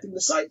protecting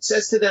the site,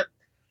 says to them,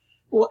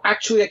 "Well,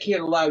 actually, I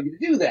can't allow you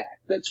to do that.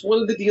 That's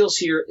one of the deals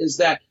here is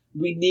that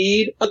we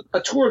need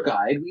a tour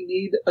guide. We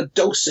need a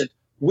docent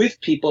with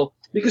people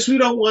because we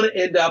don't want to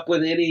end up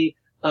with any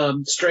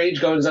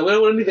strange goings on. We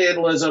don't want any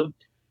vandalism."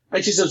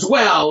 And she says,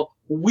 "Well,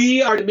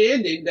 we are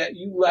demanding that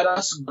you let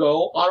us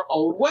go our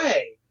own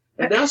way."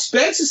 And now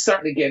Spence is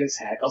starting to get his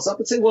hackles up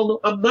and say, "Well,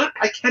 no,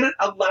 I cannot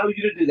allow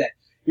you to do that.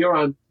 You're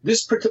on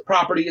this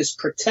property is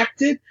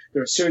protected.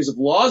 There are a series of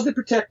laws that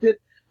protect it,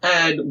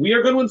 and we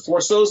are going to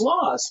enforce those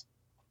laws."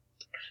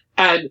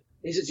 And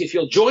he says, "If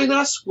you'll join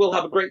us, we'll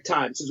have a great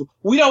time." He says,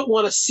 "We don't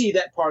want to see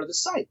that part of the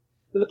site."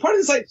 And the part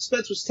of the site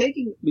Spence was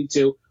taking me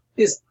to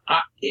is,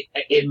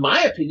 in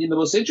my opinion, the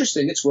most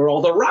interesting. It's where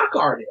all the rock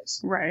art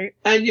is. Right.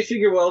 And you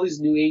figure, well, these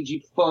new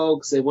agey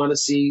folks, they want to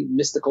see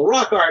mystical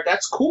rock art.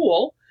 That's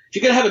cool. If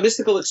you're going to have a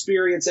mystical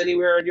experience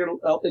anywhere in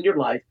your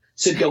life,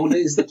 Sedona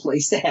is the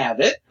place to have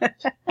it.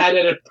 And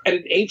at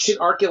an ancient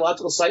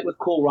archaeological site with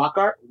cool rock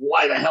art,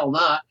 why the hell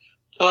not?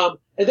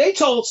 And they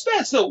told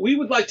Spence, "No, we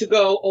would like to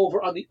go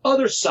over on the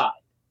other side."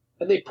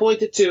 And they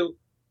pointed to,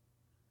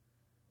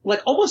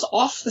 like, almost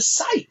off the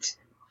site.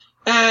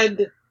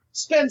 And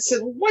Spence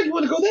said, "Well, why do you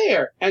want to go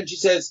there?" And she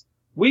says,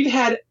 we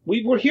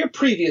were here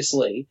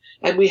previously,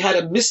 and we had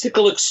a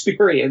mystical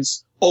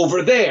experience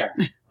over there."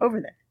 Over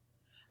there.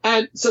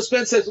 And so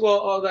Spence says,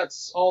 "Well,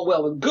 that's all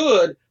well and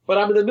good, but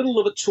I'm in the middle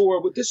of a tour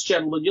with this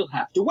gentleman. You'll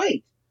have to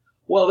wait."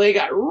 Well, they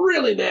got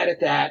really mad at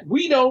that.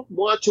 "We don't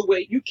want to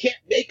wait. You can't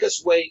make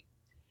us wait."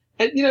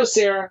 And,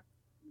 Sarah,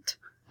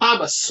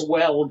 I'm a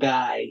swell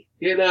guy.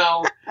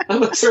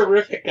 I'm a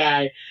terrific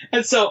guy.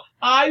 And so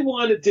I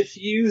want to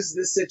diffuse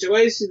this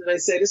situation. And I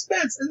say to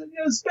Spence,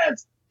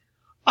 Spence,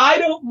 I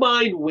don't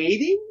mind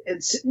waiting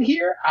and sitting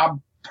here.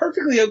 I'm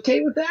perfectly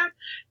okay with that.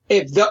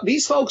 If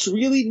these folks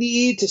really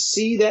need to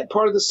see that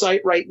part of the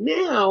site right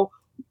now,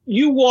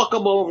 you walk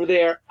them over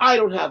there. I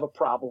don't have a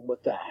problem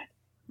with that.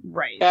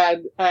 Right.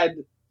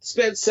 And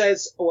Spence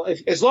says, "Well,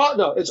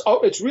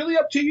 it's really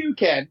up to you,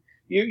 Ken.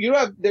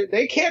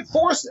 They can't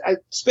force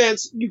it."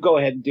 Spence, you go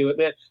ahead and do it,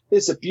 man.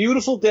 It's a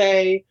beautiful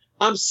day.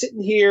 I'm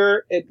sitting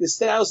here at this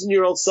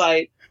 1,000-year-old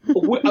site.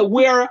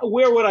 Where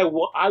would I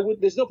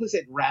want? There's no place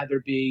I'd rather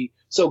be.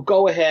 So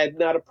go ahead,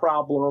 not a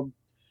problem.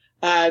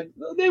 And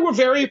they were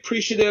very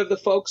appreciative, the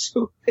folks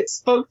who I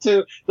spoke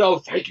to. "No,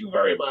 thank you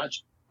very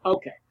much."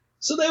 Okay.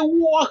 So they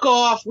walk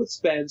off with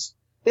Spence.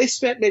 They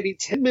spent maybe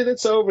 10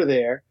 minutes over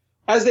there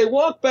as they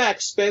walk back,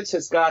 Spence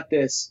has got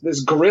this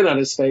grin on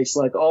his face,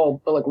 like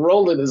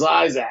rolling his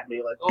eyes at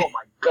me, like, oh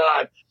my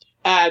God.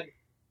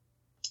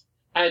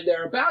 And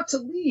they're about to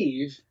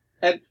leave,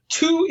 and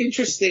two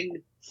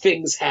interesting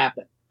things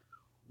happen.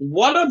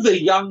 One of the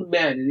young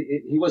men,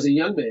 he was a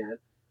young man,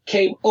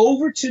 came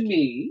over to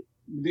me.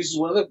 This is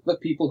one of the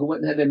people who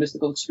went and had their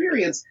mystical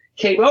experience,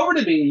 came over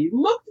to me, he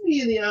looked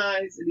me in the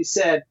eyes, and he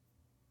said,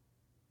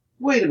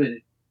 wait a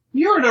minute,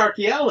 you're an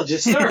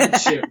archaeologist,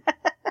 aren't you?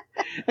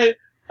 And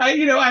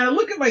I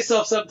look at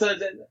myself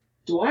sometimes and,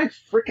 do I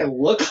freaking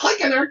look like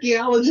an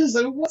archaeologist?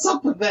 I mean, what's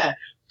up with that?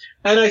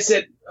 And I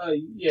said,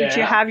 yeah. Did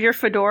you have your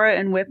fedora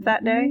and whip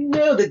that day?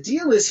 No, the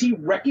deal is he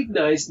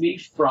recognized me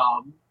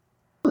from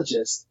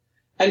archaeologist.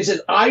 And he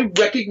says, I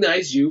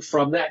recognize you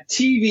from that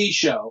TV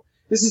show.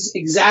 This is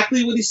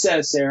exactly what he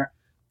says, Sarah.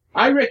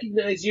 I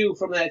recognize you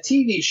from that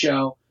TV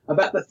show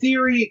about the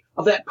theory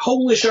of that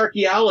Polish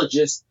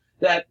archaeologist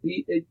that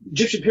the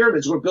Egyptian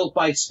pyramids were built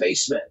by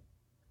spacemen.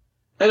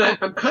 And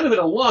I'm kind of at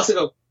a loss. I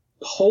go,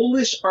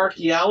 Polish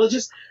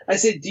archaeologist? I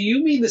said, do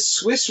you mean the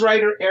Swiss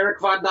writer Erich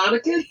von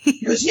Däniken?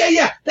 He goes,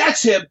 yeah,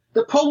 that's him,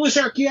 the Polish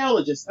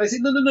archaeologist. I said,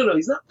 no,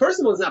 he's not. First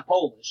of all, he's not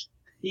Polish.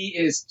 He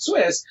is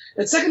Swiss.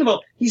 And second of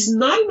all, he's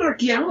not an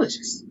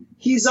archaeologist.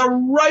 He's a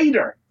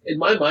writer. In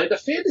my mind, a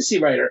fantasy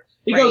writer.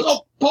 He goes,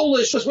 oh,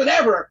 Polish,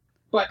 whatever.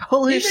 But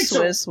Polish,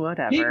 Swiss,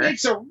 whatever. He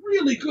makes a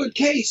really good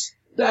case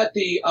that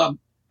the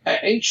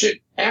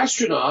ancient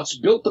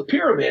astronauts built the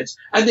pyramids,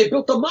 and they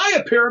built the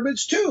Maya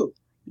pyramids too.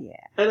 Yeah.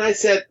 And I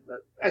said,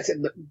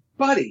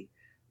 buddy,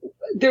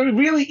 there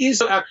really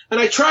is. And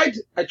I tried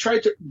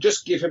to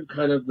just give him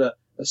kind of the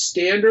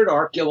standard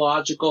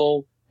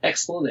archaeological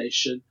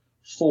explanation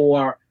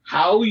for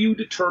how you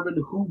determine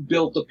who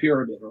built the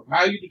pyramid, or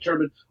how you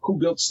determine who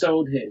built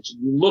Stonehenge.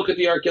 And you look at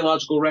the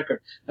archaeological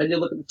record, and you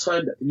look at the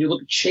time depth, and you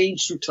look at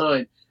change through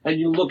time, and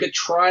you look at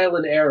trial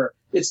and error.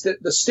 It's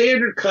the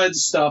standard kinds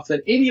of stuff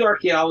that any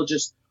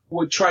archaeologist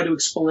would try to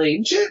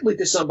explain gently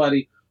to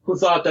somebody who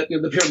thought that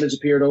the pyramids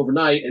appeared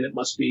overnight and it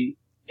must be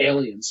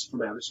aliens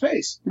from outer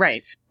space.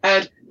 Right.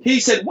 And he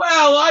said,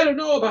 well, I don't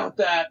know about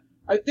that.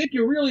 I think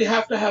you really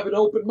have to have an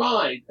open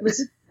mind. And I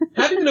said,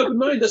 having an open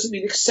mind doesn't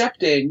mean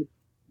accepting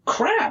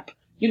crap.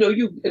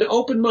 An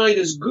open mind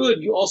is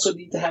good. You also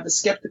need to have a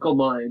skeptical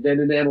mind and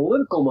an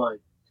analytical mind.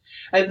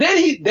 And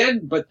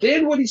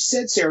then what he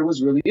said, Sarah,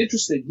 was really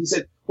interesting. He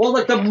said, well,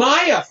 like the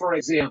Maya, for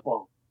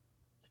example,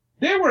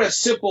 they were a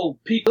simple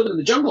people in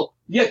the jungle,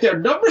 yet their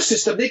number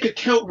system, they could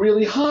count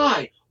really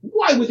high.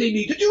 Why would they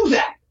need to do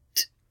that?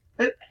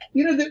 And,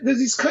 there's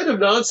these kind of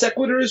non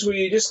sequiturs where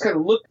you just kind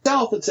of look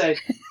south and say,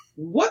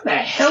 what the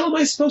hell am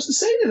I supposed to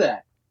say to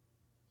that?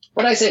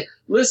 But I say,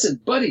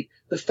 listen, buddy,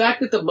 the fact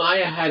that the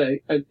Maya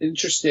had an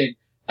interesting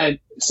and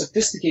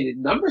sophisticated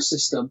number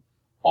system,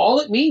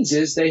 all it means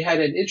is they had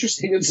an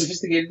interesting and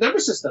sophisticated number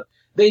system.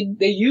 They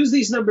use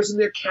these numbers in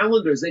their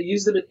calendars. They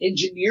use them in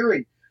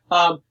engineering.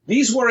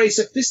 These were a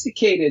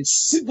sophisticated,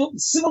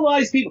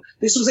 civilized people.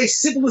 This was a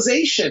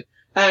civilization.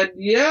 And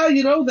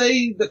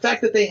the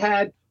fact that they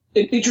had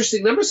an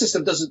interesting number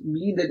system doesn't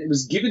mean that it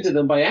was given to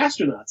them by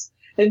astronauts.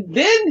 And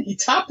then he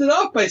topped it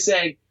off by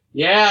saying,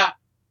 yeah,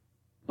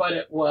 but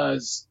it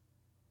was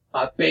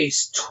a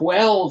base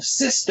 12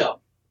 system.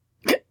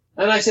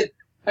 And I said,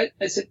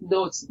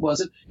 no, it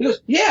wasn't. He goes,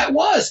 yeah, it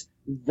was.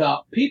 The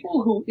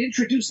people who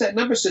introduced that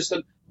number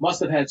system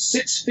must have had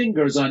 6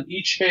 fingers on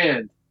each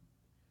hand.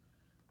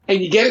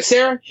 And you get it,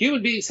 Sarah?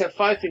 Human beings have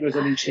 5 fingers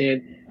on each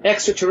hand.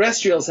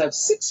 Extraterrestrials have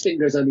 6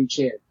 fingers on each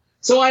hand.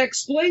 So I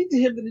explained to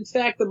him that, in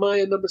fact, the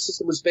Mayan number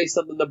system was based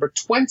on the number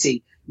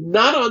 20,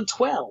 not on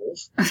 12.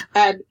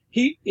 And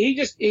he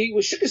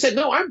shook his head,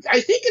 no, I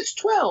think it's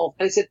 12.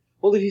 And I said,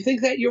 well, if you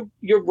think that,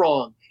 you're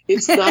wrong.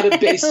 It's not a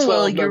base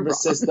 12 number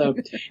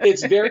system.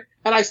 It's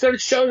and I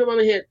started showing him on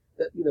the hand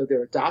that,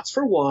 there are dots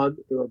for 1,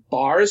 there are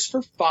bars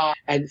for 5,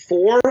 and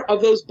 4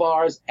 of those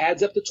bars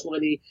adds up to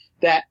 20.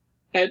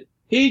 And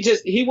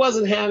he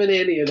wasn't having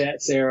any of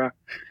that, Sarah.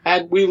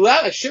 And we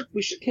left,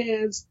 we shook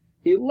hands.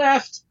 He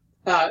left,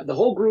 the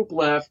whole group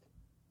left.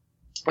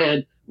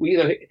 And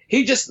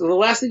the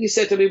last thing he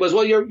said to me was,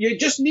 well, you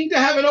just need to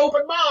have an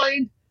open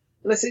mind.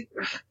 And I said,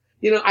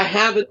 I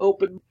have an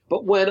open,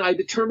 but when I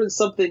determine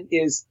something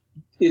is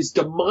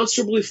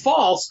demonstrably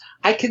false,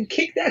 I can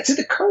kick that to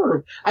the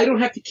curb. I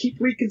don't have to keep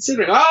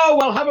reconsidering. Oh,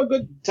 well, have a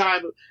good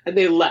time. And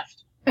they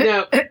left.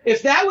 Now,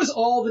 if that was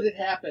all that had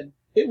happened,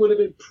 it would have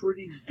been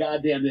pretty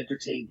goddamn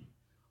entertaining.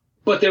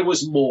 But there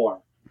was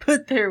more.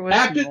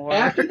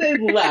 After they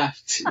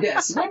left,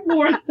 yes, one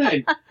more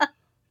thing.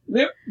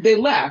 They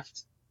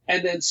left,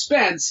 and then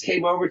Spence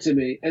came over to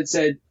me and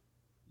said,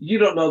 you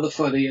don't know the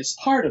funniest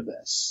part of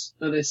this.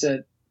 And I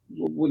said,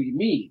 well, what do you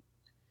mean?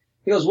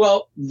 He goes,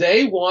 well,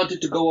 they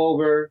wanted to go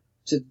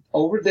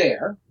over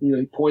there.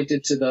 He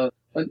pointed to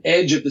an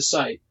edge of the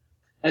site.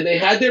 And they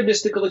had their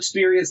mystical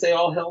experience. They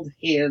all held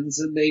hands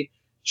and they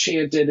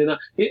chanted.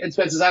 And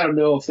Spence says, I don't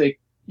know if they,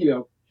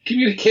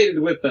 communicated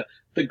with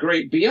the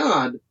great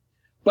beyond.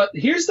 But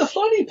here's the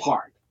funny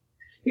part.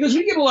 He goes,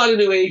 we get a lot of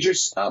New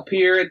Agers up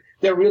here, and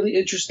they're really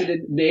interested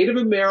in Native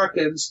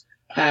Americans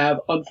have,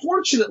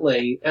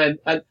 unfortunately, and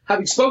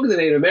having spoken to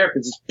Native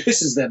Americans, it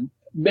pisses them,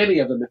 many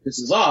of them it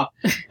pisses off,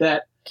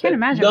 that Can't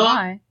imagine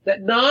why.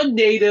 That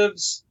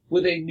non-natives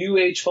with a New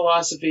Age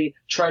philosophy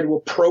try to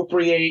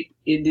appropriate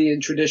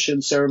Indian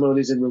tradition,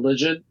 ceremonies, and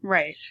religion.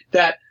 Right.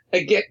 That,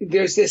 again,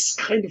 there's this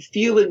kind of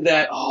feeling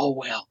that, oh,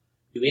 well,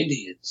 you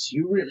Indians,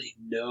 you really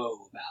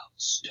know about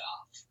stuff.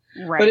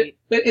 Right.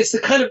 But it's the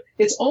kind of,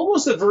 it's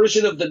almost a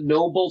version of the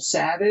noble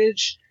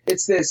savage.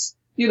 It's this,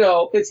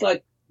 it's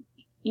like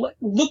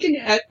looking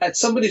at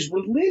somebody's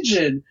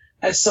religion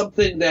as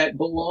something that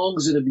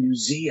belongs in a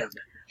museum.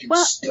 You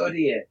can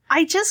study it.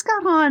 I just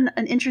got on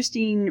an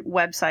interesting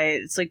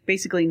website. It's like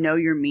basically Know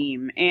Your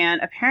Meme. And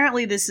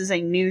apparently this is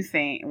a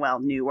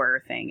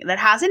newer thing that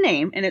has a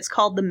name, and it's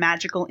called the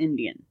Magical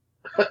Indian.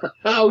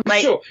 Oh,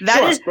 sure.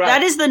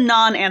 That is the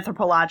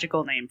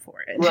non-anthropological name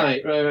for it.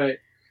 Right.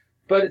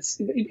 But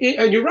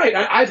and you're right.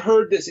 I've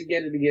heard this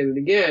again and again and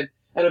again,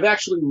 and I've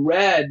actually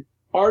read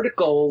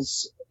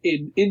articles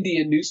in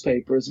Indian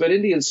newspapers about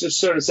Indians just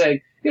sort of saying,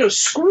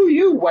 screw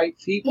you, white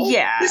people.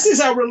 Yeah. This is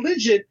our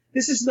religion.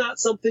 This is not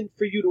something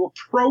for you to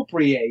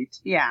appropriate.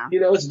 Yeah.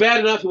 It's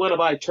bad enough you want to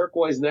buy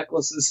turquoise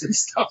necklaces and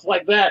stuff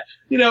like that,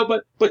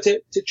 but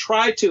to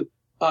try to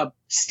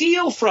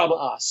steal from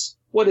us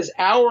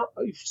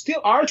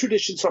steal our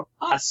traditions from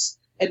us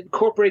and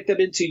incorporate them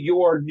into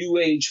your New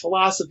Age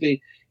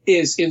philosophy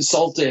is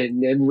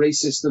insulting and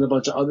racist and a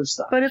bunch of other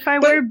stuff. But if I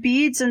wear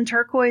beads and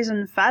turquoise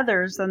and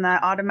feathers, then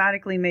that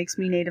automatically makes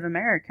me Native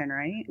American,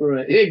 right?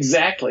 Right.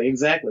 Exactly.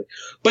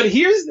 But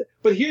here's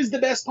the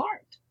best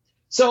part.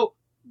 So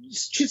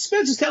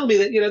Spencer's telling me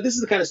that, this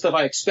is the kind of stuff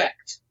I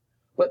expect.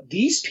 But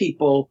these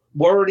people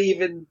weren't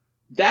even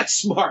that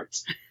smart.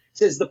 It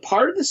says the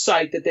part of the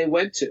site that they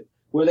went to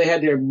where they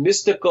had their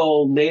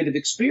mystical native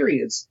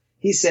experience,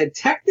 he said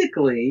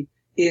technically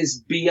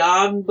is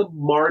beyond the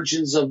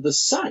margins of the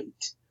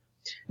site.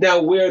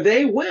 Now, where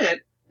they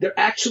went, there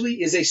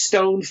actually is a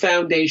stone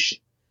foundation.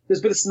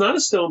 But it's not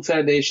a stone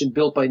foundation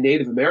built by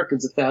Native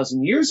Americans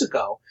 1,000 years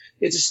ago.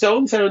 It's a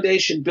stone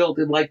foundation built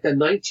in like the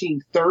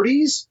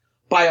 1930s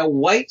by a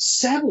white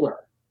settler.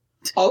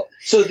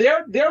 So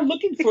they're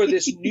looking for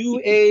this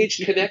New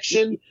Age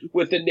connection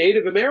with the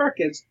Native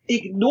Americans,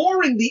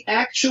 ignoring the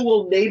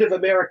actual Native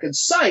American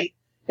site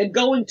and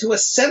going to a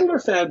settler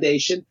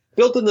foundation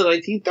built in the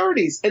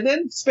 1930s. And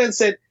then Spence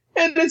said,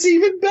 and it's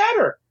even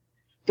better.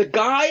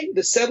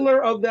 The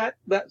settler of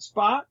that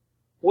spot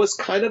was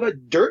kind of a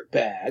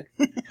dirtbag.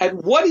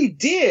 And what he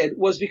did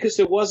was, because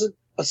there wasn't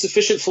a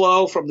sufficient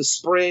flow from the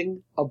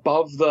spring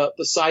above the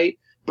site,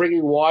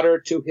 bringing water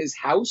to his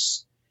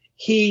house,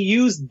 he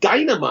used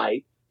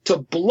dynamite to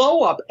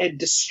blow up and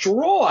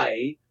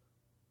destroy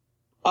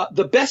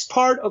the best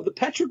part of the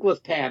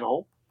petroglyph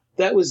panel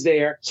that was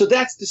there. So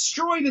that's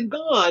destroyed and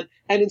gone.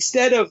 And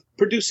instead of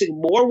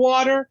producing more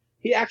water,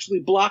 he actually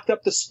blocked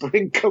up the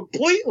spring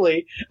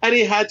completely, and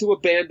he had to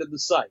abandon the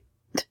site.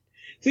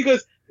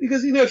 Because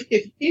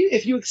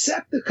if you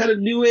accept the kind of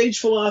New Age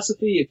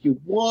philosophy, if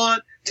you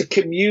want to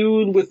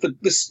commune with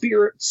the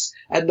spirits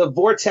and the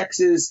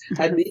vortexes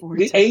and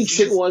the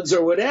ancient ones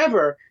or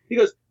whatever, he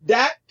goes,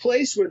 that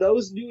place where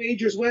those New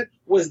Agers went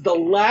was the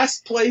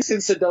last place in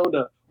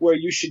Sedona where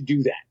you should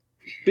do that,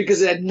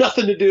 because it had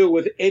nothing to do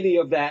with any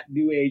of that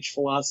New Age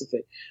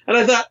philosophy. And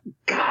I thought,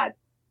 God,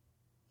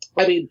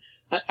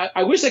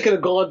 I wish I could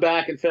have gone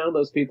back and found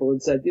those people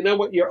and said, you know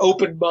what your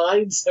open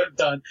minds have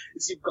done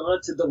is you've gone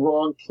to the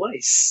wrong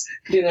place.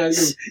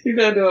 You've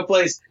gone to a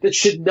place that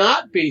should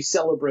not be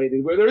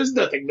celebrated, where there is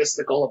nothing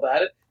mystical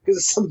about it,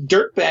 because some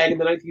dirtbag in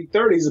the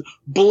 1930s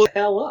blew the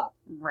hell up.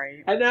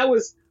 Right. And it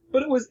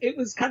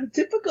was kind of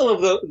typical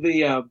of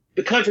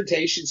the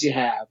confrontations you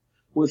have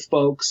with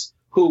folks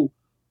who,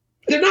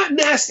 they're not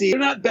nasty, they're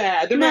not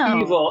bad, they're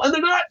not evil, and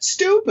they're not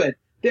stupid.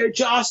 They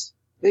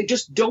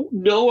just don't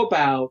know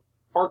about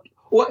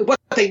what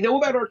they know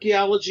about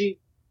archaeology.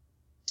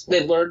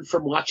 They've learned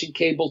from watching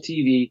cable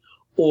TV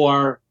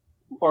or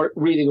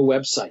reading a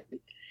website.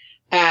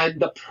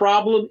 And the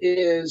problem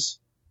is,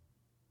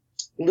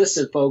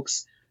 listen,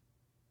 folks,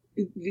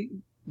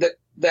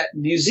 that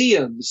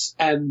museums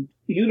and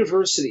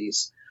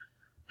universities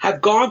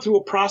have gone through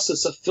a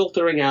process of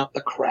filtering out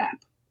the crap.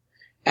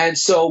 And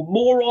so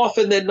more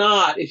often than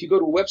not, if you go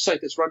to a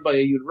website that's run by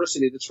a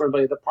university, that's run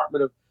by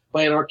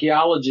an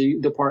archaeology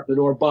department,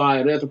 or by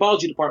an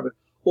anthropology department,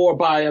 or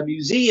by a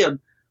museum,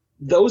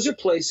 those are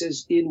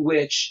places in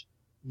which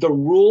the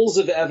rules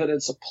of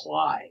evidence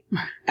apply,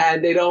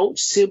 and they don't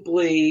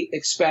simply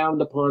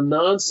expound upon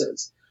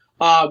nonsense.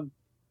 I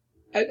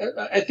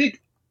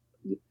think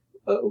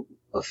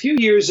a few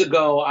years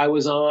ago, I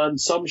was on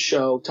some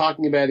show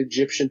talking about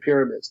Egyptian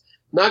pyramids.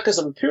 Not because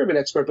I'm a pyramid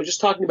expert, but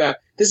just talking about,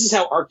 this is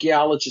how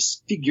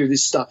archaeologists figure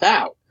this stuff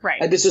out.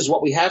 Right. And this is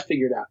what we have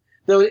figured out.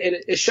 Now, in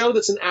a show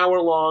that's an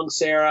hour long,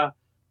 Sarah,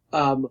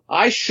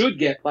 I should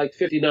get like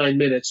 59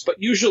 minutes, but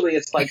usually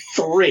it's like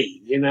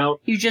 3, you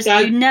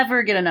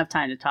never get enough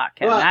time to talk,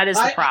 Kevin. That is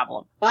the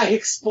problem. I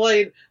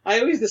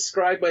always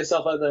describe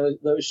myself on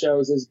those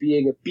shows as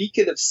being a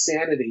beacon of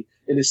sanity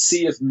in a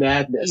sea of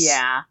madness.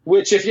 Yeah.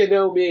 Which, if you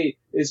know me,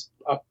 is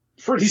a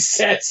pretty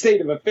sad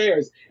state of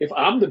affairs if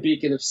I'm the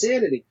beacon of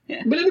sanity.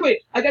 Yeah. But anyway,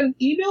 I got an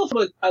email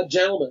from a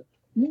gentleman,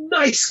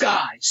 nice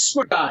guy,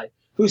 smart guy,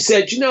 who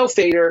said,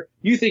 Fader,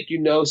 you think you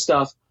know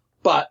stuff,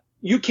 but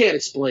you can't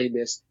explain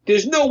this.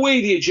 There's no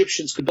way the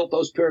Egyptians could build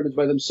those pyramids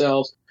by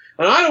themselves.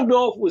 And I don't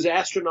know if it was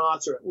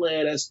astronauts or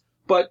Atlantis,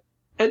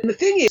 and the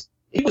thing is,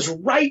 he was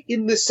right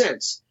in this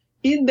sense.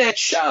 In that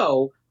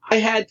show, I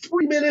had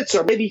 3 minutes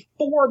or maybe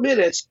 4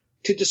 minutes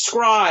to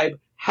describe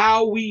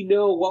how we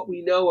know what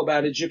we know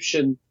about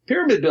Egyptian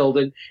pyramid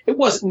building. It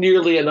wasn't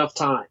nearly enough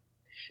time.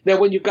 Now,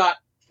 when you've got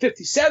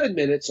 57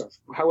 minutes or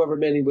however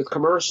many with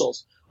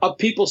commercials of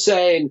people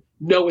saying,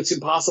 no, it's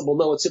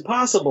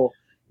impossible,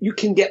 you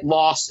can get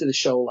lost in a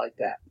show like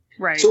that.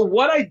 Right. So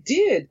what I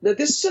did, now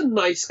this is a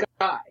nice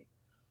guy.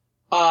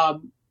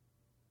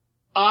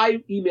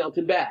 I emailed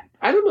him back.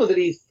 I don't know that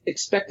he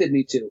expected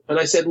me to. And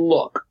I said,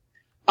 look,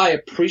 I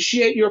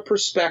appreciate your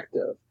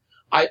perspective.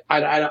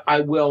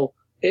 I will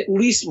at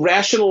least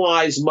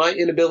rationalize my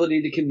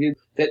inability to convince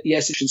that the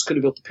Egyptians could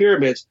have built the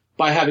pyramids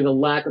by having a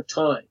lack of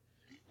time.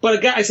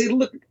 But I said,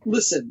 look,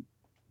 listen,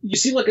 you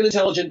seem like an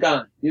intelligent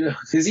guy.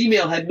 His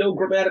email had no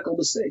grammatical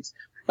mistakes.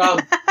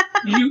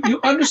 You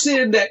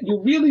understand that you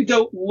really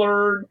don't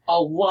learn a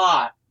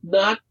lot,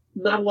 not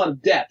a lot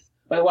of depth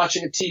by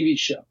watching a TV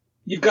show.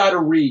 You've got to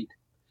read.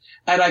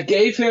 And I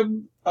gave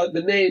him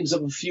the names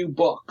of a few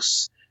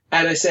books.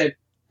 And I said,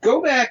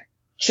 go back,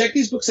 check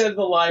these books out of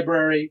the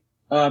library.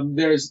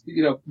 There's,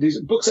 these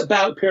books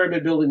about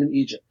pyramid building in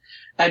Egypt.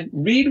 And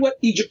read what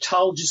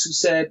Egyptologists have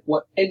said,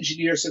 what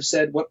engineers have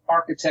said, what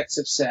architects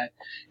have said.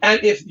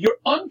 And if you're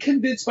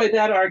unconvinced by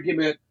that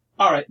argument,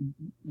 all right,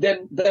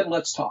 then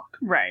let's talk.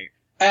 Right.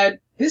 And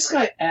this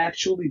guy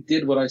actually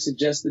did what I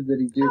suggested that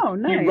he do. Oh,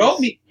 nice.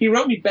 He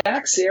wrote me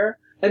back, Sarah,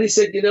 and he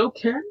said,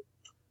 Ken,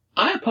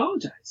 I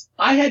apologize.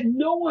 I had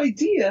no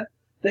idea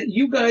that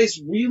you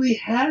guys really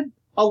had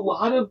a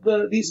lot of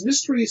these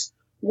mysteries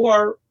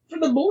were, for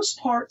the most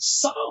part,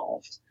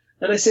 solved.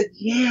 And I said,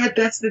 yeah,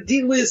 that's the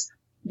deal is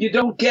you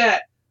don't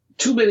get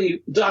too many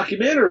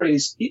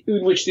documentaries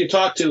in which you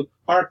talk to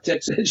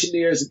architects,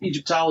 engineers, and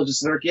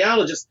Egyptologists and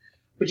archaeologists,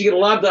 but you get a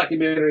lot of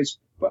documentaries,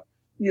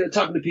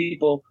 talking to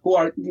people who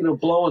are,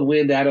 blowing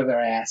wind out of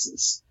their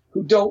asses,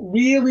 who don't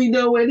really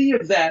know any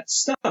of that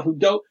stuff, who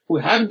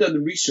haven't done the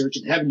research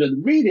and haven't done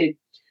the reading.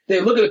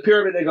 They look at a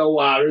pyramid and they go,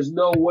 wow, there's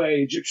no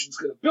way Egyptians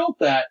could have built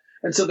that.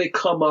 And so they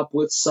come up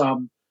with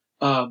some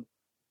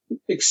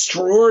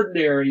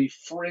extraordinary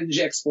fringe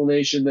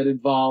explanation that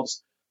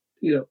involves,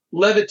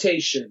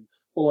 levitation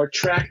or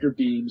tractor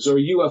beams or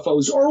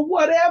UFOs or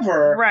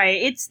whatever. Right.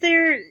 It's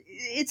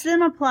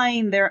them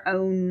applying their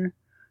own,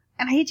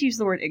 and I hate to use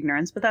the word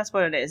ignorance, but that's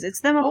what it is. It's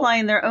them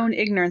applying their own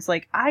ignorance,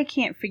 like, I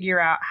can't figure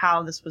out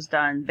how this was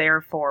done,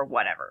 therefore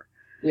whatever.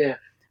 Yeah.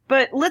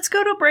 But let's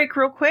go to a break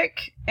real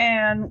quick,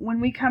 and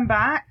when we come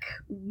back,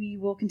 we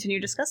will continue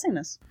discussing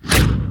this.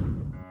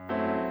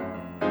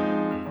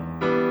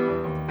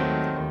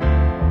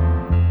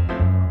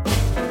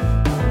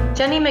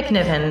 Jenny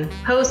McNiven,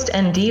 host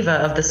and diva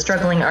of the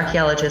Struggling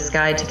Archaeologist's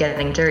Guide to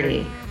Getting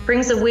Dirty,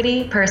 brings a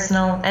witty,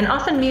 personal, and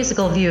often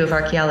musical view of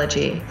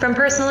archaeology. From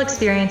personal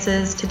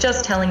experiences to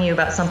just telling you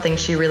about something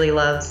she really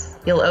loves,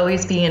 you'll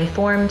always be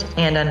informed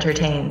and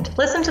entertained.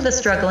 Listen to the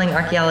Struggling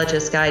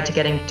Archaeologist's Guide to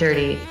Getting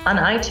Dirty on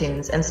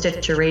iTunes and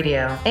Stitcher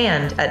Radio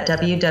and at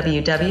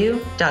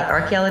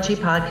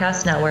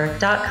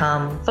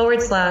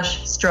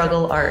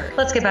www.archaeologypodcastnetwork.com/struggleart.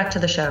 Let's get back to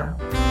the show.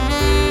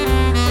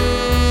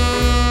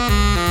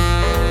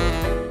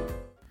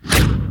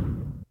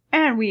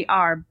 And we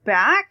are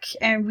back,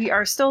 and we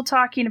are still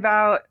talking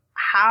about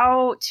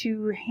how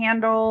to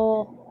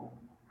handle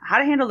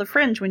the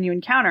fringe when you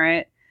encounter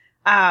it.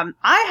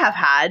 I have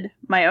had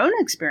my own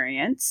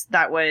experience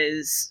that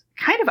was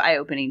kind of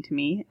eye-opening to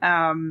me.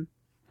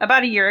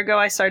 About a year ago,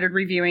 I started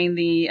reviewing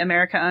the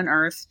America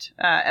Unearthed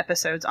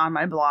episodes on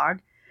my blog.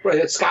 Right,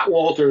 that's Scott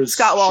Walter's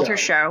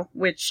show,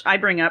 which I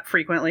bring up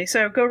frequently,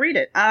 so go read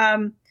it.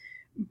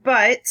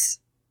 But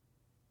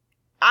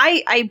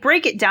I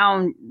break it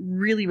down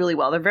really, really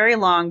well. They're very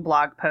long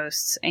blog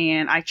posts,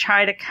 and I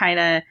try to kind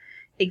of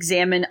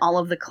examine all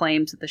of the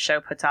claims that the show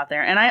puts out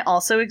there. And I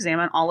also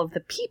examine all of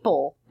the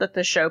people that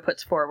the show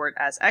puts forward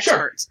as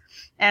experts. Sure.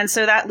 And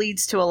so that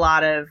leads to a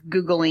lot of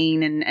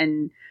Googling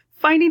and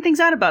finding things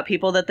out about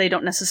people that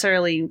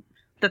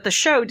that the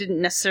show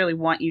didn't necessarily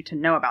want you to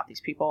know about these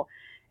people.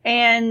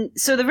 And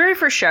so the very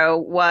first show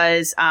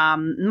was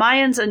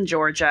Mayans in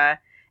Georgia.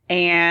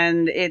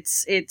 And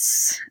it's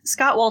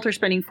Scott Walter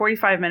spending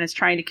 45 minutes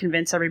trying to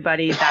convince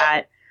everybody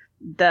that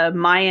the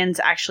Mayans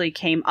actually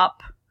came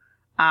up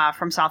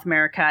from South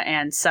America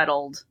and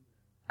settled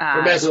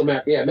from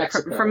Mesoamerica, yeah,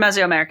 Mexico. From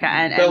Mesoamerica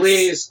and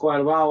Belize,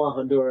 Guatemala,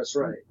 Honduras,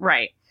 right.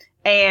 Right.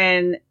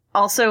 And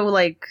also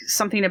like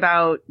something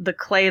about the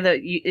clay that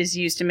is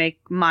used to make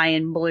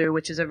Mayan blue,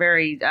 which is a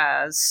very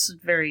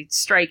very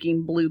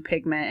striking blue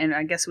pigment, and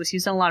I guess it was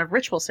used in a lot of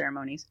ritual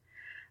ceremonies.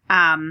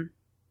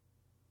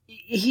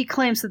 He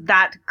claims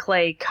that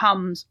clay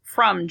comes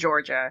from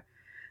Georgia.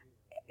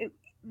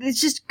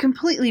 It's just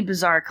completely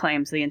bizarre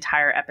claims the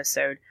entire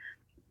episode.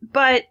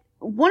 But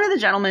one of the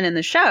gentlemen in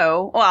the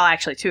show, well,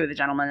 actually two of the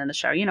gentlemen in the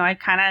show, I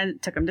kind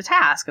of took them to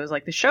task. It was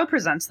like, the show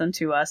presents them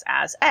to us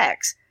as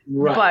X,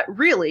 Right. but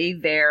really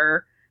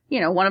they're,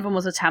 one of them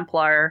was a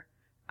Templar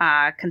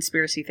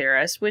conspiracy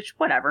theorist, which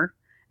whatever.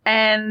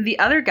 And the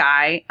other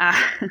guy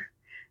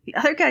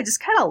just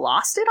kind of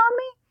lost it on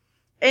me.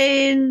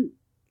 And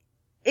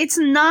it's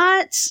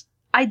not,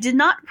 I did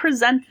not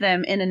present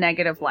them in a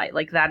negative light.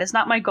 Like, that is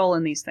not my goal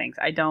in these things.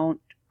 I don't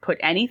put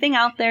anything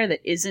out there that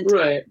isn't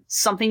Right.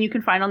 something you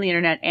can find on the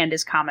internet and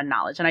is common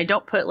knowledge. And I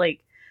don't put, like,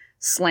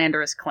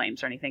 slanderous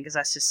claims or anything, because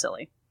that's just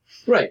silly.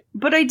 Right.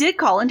 But I did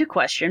call into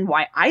question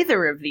why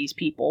either of these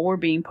people were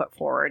being put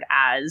forward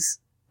as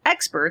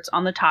experts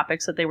on the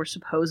topics that they were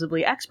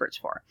supposedly experts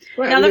for.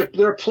 Right. Now, I mean,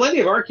 there are plenty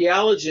of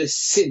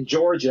archaeologists in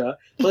Georgia,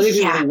 plenty of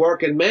people Yeah. who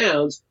work in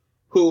mounds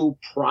who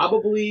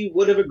probably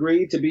would have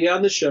agreed to be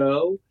on the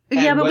show.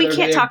 Yeah, and but we whether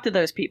can't they- talk to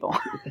those people.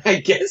 I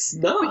guess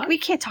not. We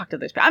can't talk to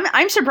those people.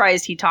 I'm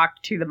surprised he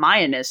talked to the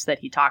Mayanists that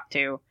he talked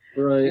to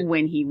Right.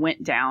 when he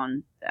went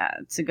down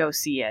to go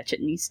see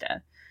Chichen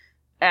Itza.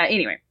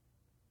 Anyway.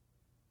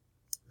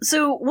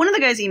 So one of the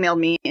guys emailed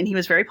me, and he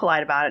was very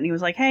polite about it, and he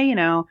was like, hey,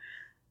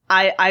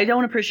 I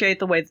don't appreciate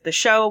the way that the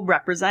show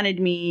represented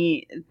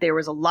me. There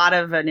was a lot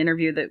of an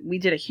interview that we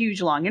did, a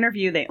huge long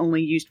interview. They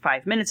only used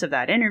 5 minutes of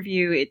that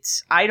interview.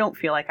 I don't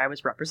feel like I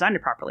was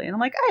represented properly. And I'm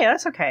like, oh yeah,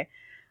 that's okay.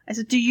 I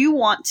said, do you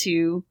want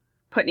to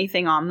put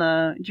anything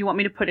do you want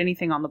me to put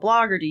anything on the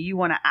blog, or do you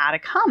want to add a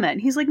comment?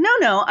 And he's like,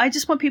 no, I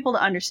just want people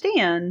to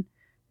understand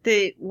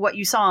that what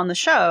you saw on the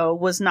show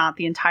was not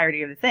the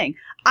entirety of the thing.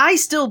 I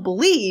still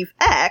believe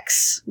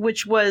X,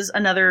 which was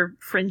another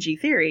fringy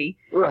theory.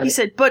 Right. He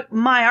said, but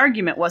my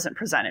argument wasn't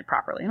presented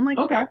properly. And I'm like,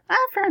 Okay.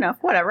 fair enough,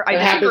 whatever. I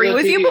That happens disagree on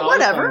with TV you, but all the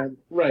whatever. time.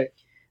 Right.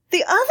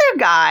 The other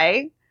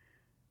guy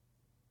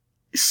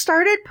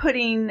started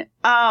putting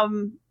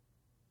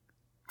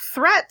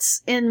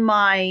threats in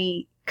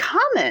my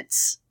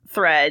comments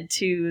thread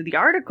to the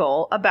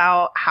article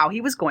about how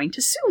he was going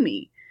to sue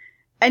me.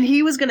 And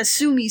he was going to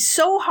sue me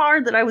so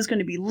hard that I was going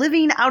to be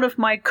living out of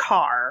my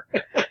car.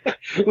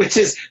 Which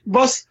is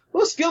most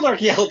field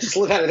archaeologists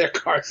live out of their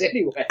cars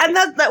anyway. And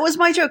that was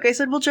my joke. I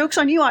said, well, joke's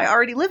on you. I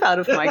already live out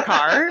of my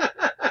car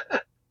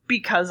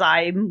because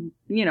I'm,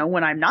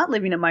 when I'm not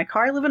living in my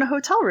car, I live in a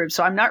hotel room.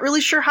 So I'm not really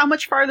sure how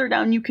much farther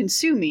down you can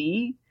sue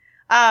me.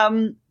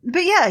 But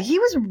yeah, he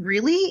was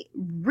really,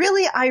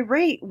 really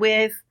irate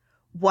with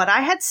what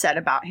I had said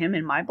about him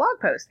in my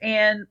blog post.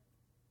 And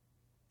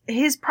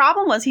his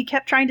problem was he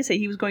kept trying to say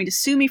he was going to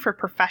sue me for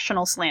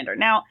professional slander.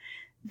 Now,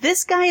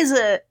 this guy is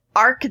an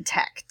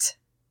architect,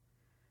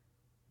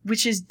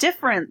 which is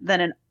different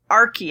than an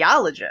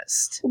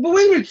archaeologist. But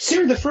wait a minute,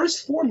 Sarah, the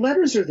first 4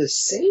 letters are the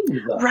same,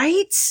 though.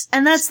 Right?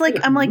 And that's like,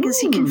 I'm like, is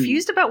he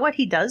confused about what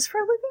he does for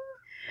a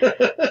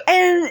living?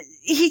 And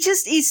he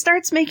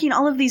starts making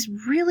all of these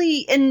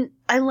really, and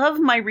I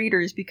love my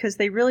readers because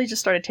they really just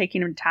started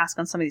taking him to task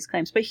on some of these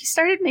claims, but he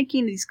started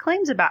making these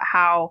claims about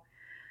how,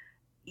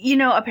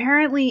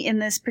 apparently in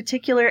this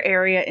particular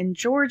area in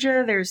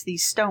Georgia, there's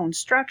these stone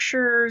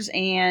structures,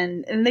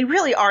 and they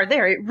really are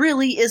there. It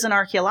really is an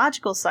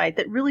archaeological site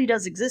that really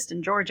does exist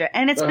in Georgia,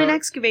 and it's been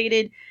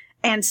excavated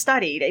and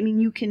studied. I mean,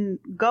 you can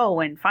go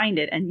and find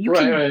it, and you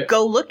can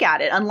go look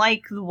at it,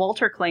 unlike the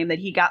Walter claim that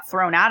he got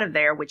thrown out of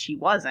there, which he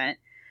wasn't.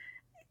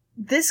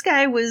 This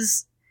guy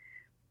was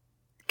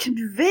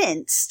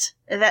convinced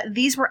that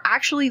these were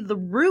actually the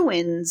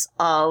ruins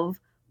of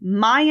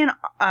Mayan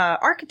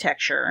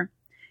architecture,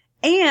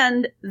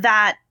 and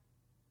that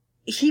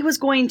he was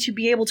going to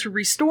be able to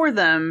restore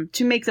them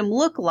to make them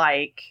look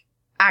like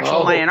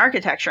actual Mayan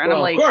architecture. And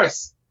I'm like, of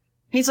course.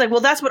 He's like, well,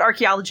 that's what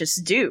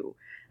archaeologists do.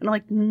 And I'm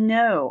like,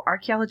 no,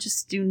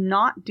 archaeologists do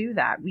not do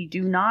that. We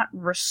do not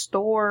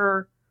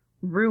restore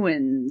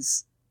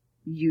ruins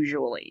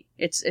usually.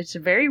 It's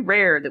very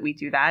rare that we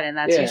do that, and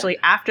that's usually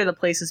after the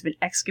place has been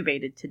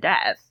excavated to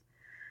death.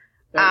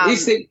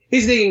 He's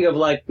thinking of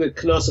like the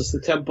Knossos, the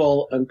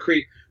temple on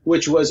Crete,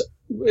 which was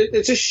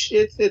it's a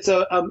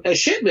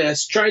shit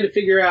mess trying to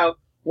figure out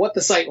what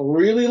the site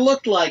really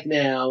looked like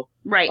now.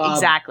 Right,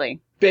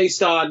 exactly.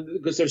 Based on,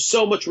 because there's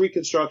so much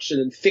reconstruction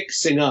and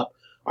fixing up.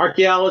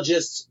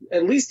 Archaeologists,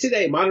 at least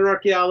today, modern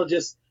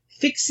archaeologists,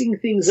 fixing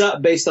things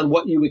up based on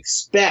what you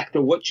expect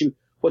or what you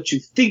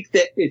think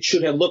that it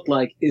should have looked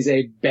like is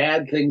a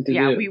bad thing to do.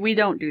 Yeah, we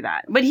don't do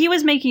that. But he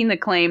was making the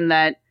claim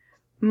that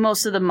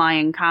most of the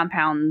Mayan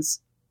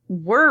compounds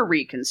were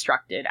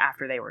reconstructed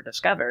after they were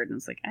discovered. And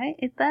it's like,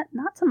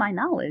 not to my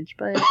knowledge,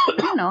 but,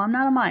 I'm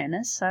not a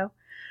Mayanist, so.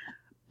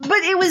 But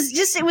it was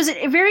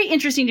very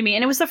interesting to me,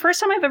 and it was the first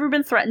time I've ever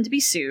been threatened to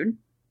be sued.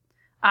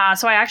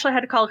 So I actually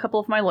had to call a couple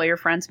of my lawyer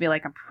friends and be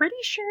like, I'm pretty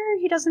sure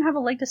he doesn't have a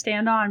leg to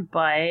stand on,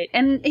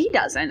 and he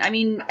doesn't. I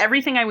mean,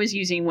 everything I was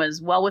using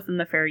was well within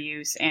the fair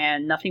use,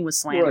 and nothing was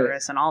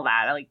slanderous and all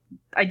that.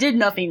 I did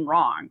nothing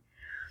wrong.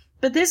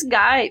 But this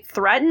guy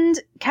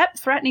kept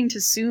threatening to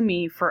sue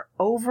me for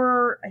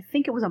over, I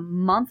think it was a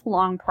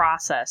month-long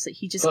process that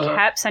he just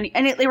kept sending,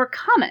 and they were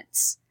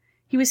comments.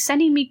 He was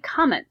sending me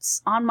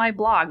comments on my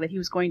blog that he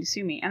was going to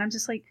sue me, and I'm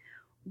just like,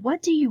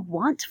 what do you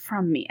want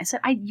from me? I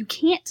said, you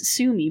can't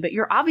sue me, but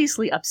you're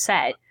obviously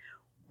upset.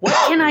 What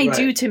can I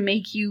do to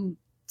make you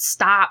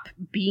stop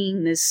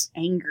being this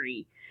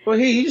angry? Well,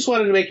 he just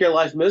wanted to make your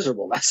life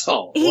miserable. That's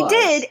all. He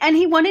did, and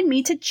he wanted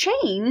me to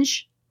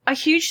change a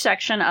huge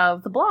section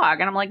of the blog.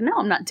 And I'm like, no,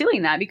 I'm not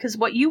doing that because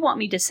what you want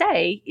me to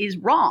say is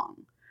wrong.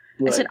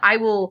 Right. I said, I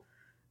will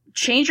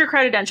change your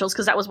credentials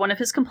because that was one of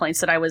his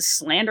complaints, that I was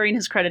slandering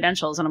his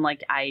credentials. And I'm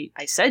like, I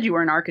said you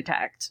were an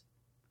architect.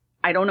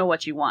 I don't know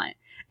what you want.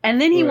 And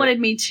then he wanted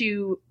me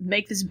to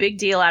make this big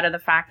deal out of the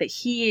fact that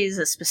he is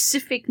a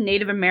specific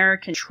Native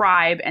American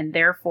tribe, and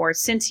therefore,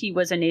 since he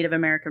was a Native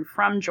American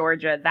from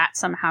Georgia, that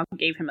somehow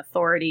gave him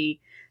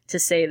authority to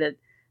say that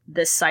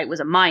this site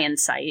was a Mayan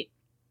site.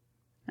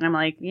 And I'm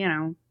like,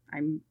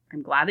 I'm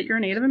glad that you're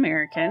a Native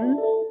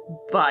American,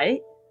 but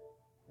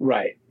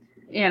right,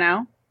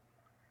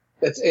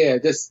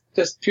 that's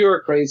just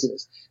pure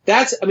craziness.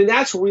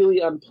 That's really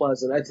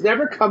unpleasant. It's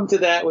never come to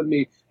that with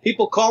me.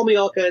 People call me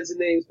all kinds of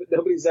names, but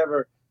nobody's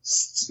ever,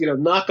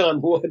 knock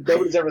on wood,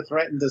 nobody's ever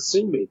threatened to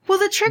sue me. Well,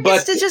 the trick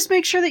is to just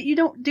make sure that you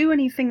don't do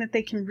anything that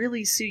they can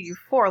really sue you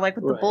for. Like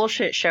with the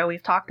bullshit show,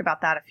 we've talked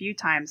about that a few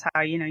times,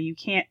 how,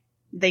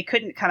 they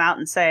couldn't come out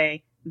and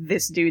say,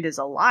 this dude is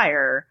a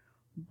liar.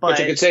 But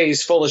you could say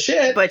he's full of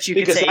shit. But you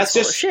could say he's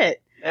full of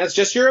shit. That's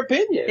just your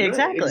opinion.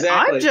 Exactly.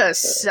 Right?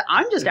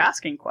 I'm just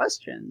asking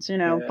questions,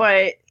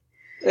 but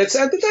I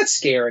think that's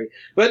scary.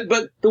 But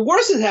the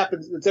worst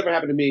that's ever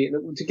happened to me,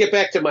 to get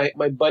back to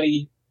my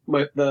buddy,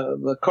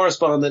 the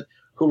correspondent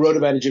who wrote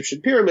about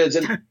Egyptian pyramids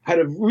and had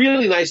a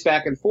really nice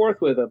back and forth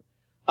with him.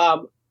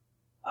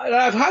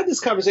 I've had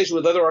this conversation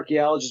with other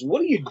archaeologists.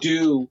 What do you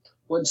do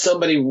when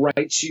somebody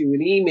writes you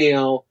an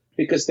email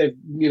because they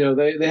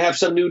have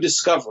some new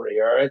discovery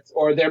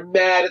or they're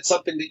mad at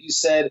something that you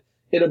said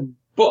in a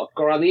book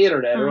or on the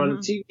internet or on a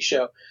TV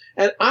show?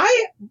 And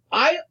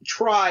I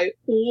try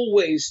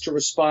always to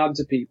respond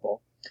to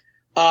people.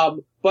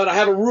 But I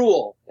have a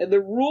rule. And the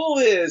rule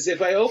is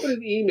if I open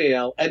an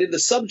email and in the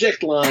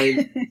subject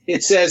line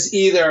it says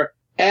either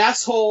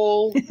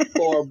asshole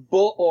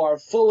or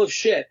full of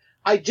shit,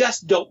 I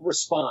just don't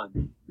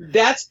respond.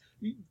 That's,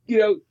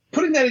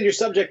 putting that in your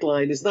subject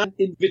line is not an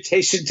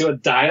invitation to a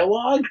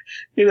dialogue.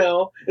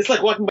 It's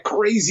like walking by a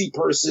crazy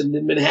person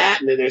in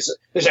Manhattan and they're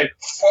like,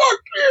 fuck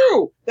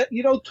you! That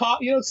you don't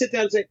sit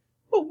down and say,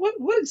 well,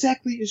 what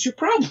exactly is your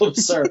problem,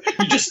 sir?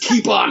 You just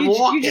keep on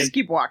walking. You just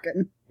keep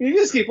walking. You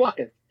just keep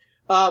walking.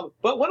 But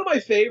one of my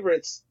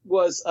favorites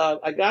was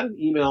I got an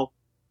email,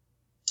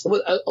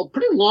 a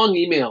pretty long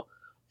email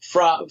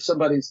from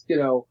somebody,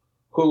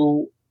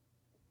 who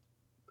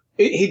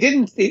he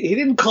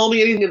didn't call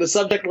me anything in the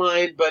subject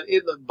line, but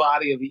in the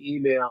body of the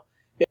email,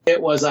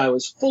 it was I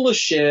was full of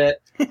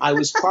shit. I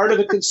was part of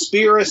a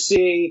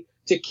conspiracy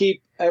to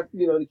keep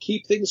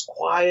things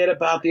quiet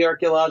about the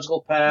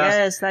archaeological past.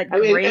 Yes, that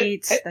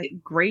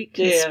great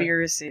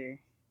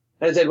conspiracy.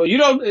 And I said, well, you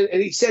don't,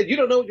 and he said, you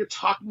don't know what you're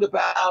talking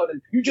about,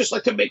 and you just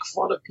like to make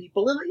fun of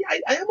people. And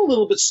I am a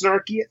little bit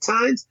snarky at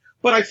times,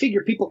 but I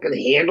figure people can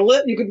handle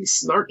it. You can be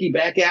snarky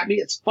back at me.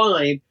 It's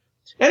fine.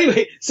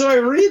 Anyway, so I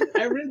read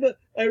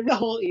the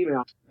whole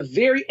email. At the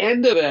very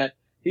end of it,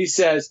 he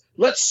says,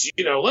 let's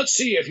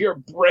see if you're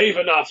brave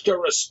enough to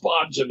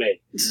respond to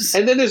me.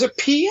 And then there's a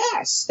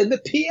PS, and the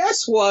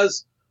PS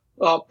was,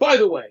 by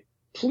the way,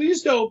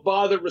 please don't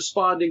bother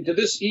responding to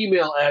this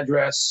email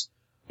address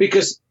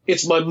because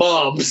it's my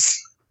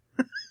mom's.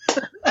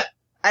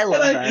 I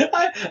love that.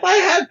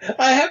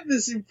 I have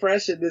this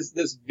impression,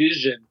 this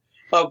vision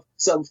of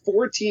some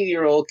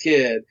 14-year-old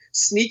kid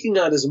sneaking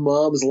on his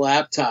mom's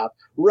laptop,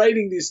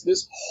 writing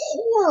this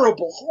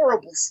horrible,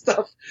 horrible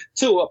stuff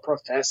to a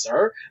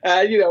professor,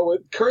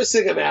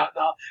 cursing him out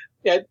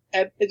and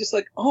just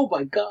like, oh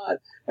my God.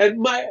 And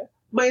my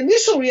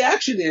initial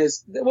reaction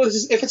is,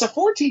 if it's a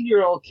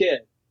 14-year-old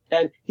kid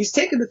and he's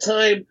taken the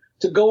time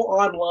to go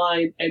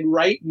online and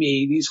write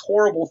me these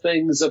horrible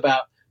things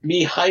about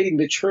me hiding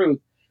the truth,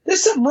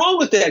 there's something wrong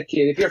with that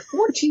kid. If you're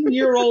 14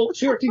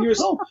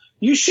 years old,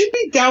 you should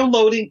be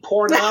downloading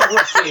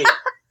pornography.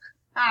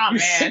 You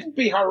shouldn't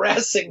be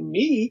harassing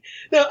me.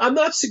 Now, I'm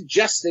not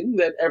suggesting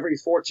that every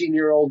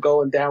 14-year-old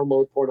go and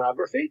download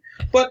pornography,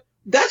 but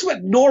that's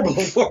what normal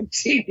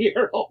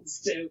 14-year-olds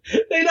do.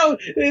 They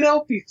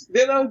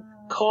don't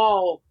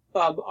call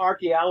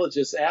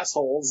archaeologists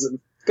assholes and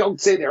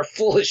don't say they're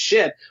full of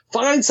shit.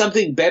 Find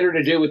something better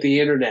to do with the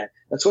internet.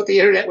 That's what the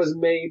internet was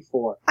made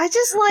for. I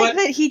just like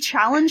that he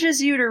challenges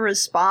you to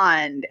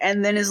respond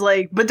and then is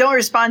like, but don't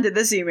respond to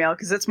this email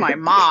because it's my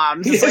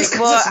mom's. It's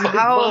like,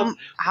 well,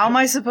 how am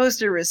I supposed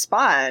to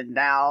respond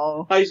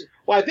now? I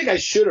think I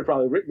should have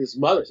probably written his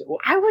mother. Well,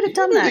 I would have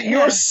done that.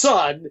 Your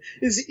son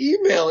is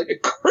emailing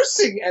and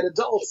cursing at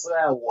adults.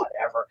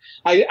 Whatever.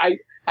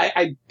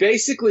 I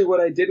basically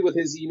what I did with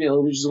his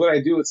email, which is what I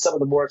do with some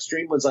of the more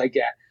extreme ones I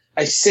get,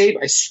 I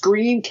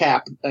screen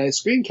capture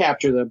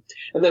them,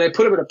 and then I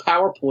put them in a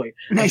PowerPoint.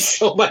 I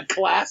show my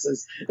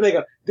classes, and they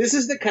go, "This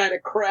is the kind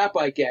of crap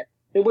I get."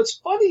 And what's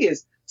funny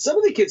is some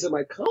of the kids in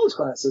my college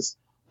classes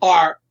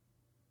are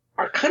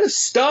kind of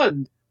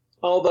stunned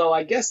Although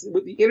I guess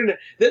with the internet,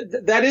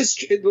 that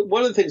is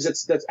one of the things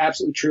that's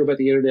absolutely true about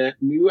the internet.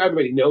 And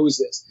everybody knows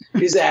this,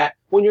 is that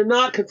when you're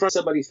not confronting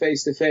somebody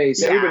face to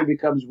face, everybody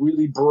becomes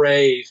really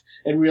brave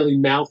and really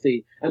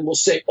mouthy and will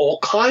say all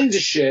kinds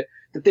of shit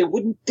that they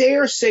wouldn't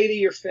dare say to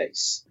your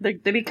face. They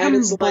become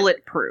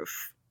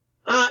bulletproof.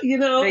 You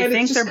know, they and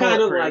think it's just they're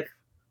kind of bulletproof.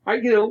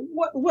 like, you know,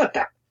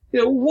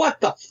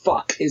 what the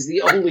fuck is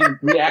the only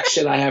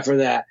reaction I have for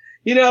that?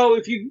 You know,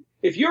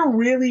 if you're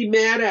really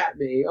mad at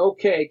me,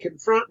 okay,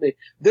 confront me.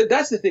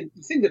 That's the thing.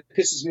 The thing that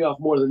pisses me off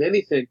more than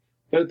anything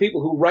are the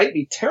people who write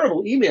me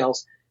terrible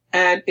emails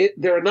and they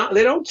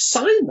don't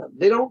sign them.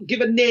 They don't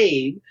give a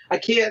name. I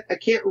can't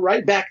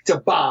write back to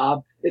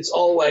Bob. It's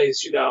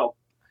always, you know,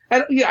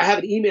 I have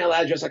an email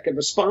address I can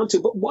respond to,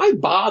 but why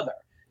bother?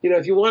 You know,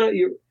 if you want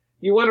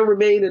to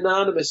remain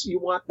anonymous, you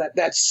want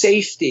that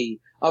safety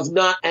of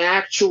not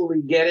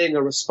actually getting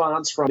a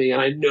response from me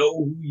and I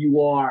know who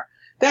you are.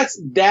 That's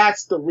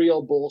the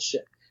real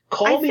bullshit.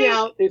 Call me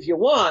out if you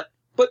want,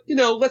 but, you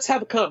know, let's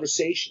have a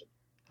conversation.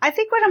 I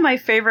think one of my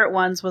favorite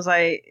ones was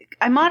I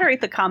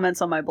moderate the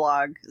comments on my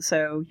blog,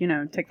 so, you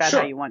know, take that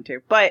how you want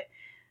to. But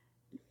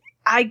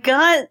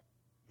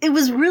it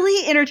was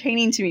really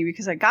entertaining to me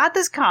because I got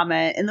this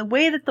comment, and the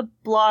way that the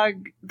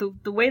blog, the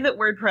way that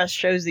WordPress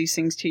shows these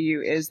things to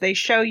you is they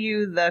show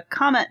you the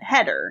comment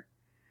header,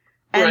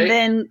 and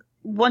then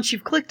once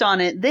you've clicked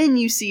on it, then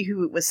you see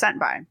who it was sent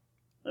by.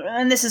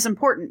 And this is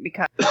important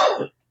because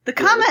the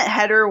comment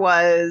header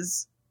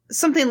was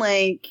something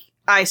like,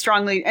 I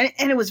strongly,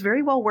 and it was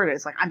very well worded.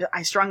 It's like,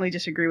 I strongly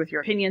disagree with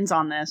your opinions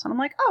on this. And I'm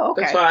like, oh,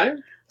 okay. That's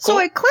fine. So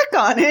I click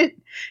on it,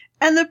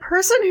 and the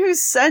person who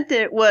sent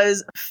it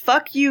was,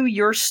 fuck you,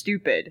 you're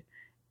stupid.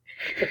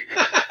 And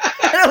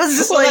I was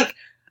just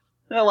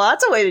well,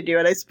 that's a way to do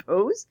it, I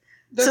suppose.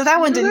 So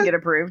that one didn't get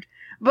approved.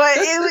 But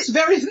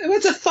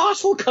it's a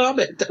thoughtful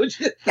comment, don't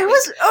you think? It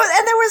was,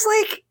 and there was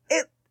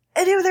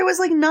there was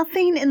like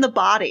nothing in the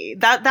body.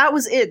 That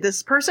was it.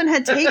 This person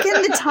had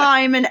taken the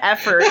time and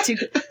effort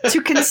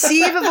to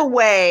conceive of a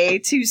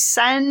way to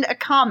send a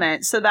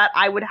comment so that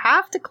I would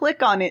have to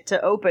click on it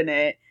to open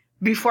it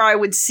before I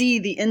would see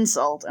the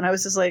insult. And I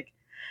was just like,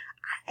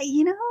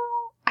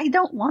 I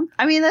don't want,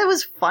 that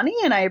was funny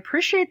and I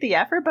appreciate the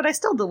effort, but I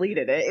still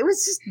deleted it. It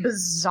was just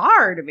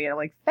bizarre to me. I'm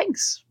like,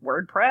 thanks,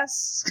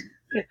 WordPress.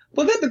 Yeah.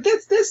 Well,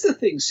 that's the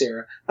thing,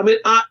 Sarah.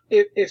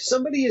 If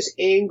somebody is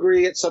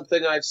angry at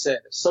something I've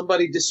said, if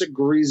somebody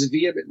disagrees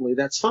vehemently,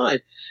 that's fine.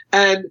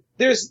 And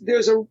there's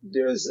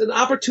an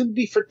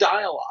opportunity for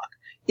dialogue.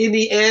 In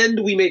the end,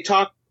 we may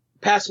talk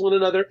past one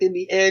another. In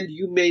the end,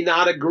 you may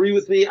not agree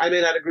with me. I may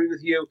not agree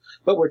with you.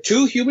 But we're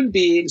two human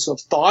beings who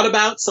have thought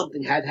about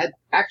something, had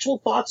actual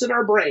thoughts in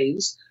our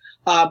brains,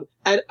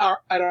 and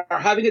are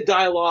having a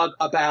dialogue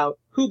about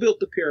who built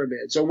the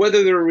pyramids, or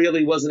whether there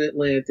really was an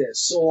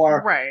Atlantis,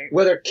 or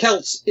whether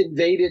Celts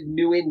invaded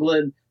New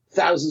England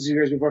thousands of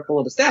years before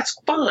Columbus. That's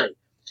fine.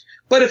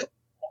 But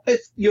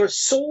if your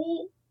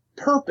sole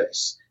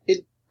purpose in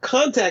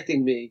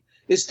contacting me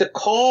is to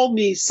call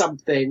me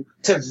something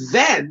to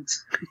vent,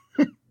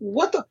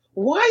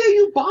 why are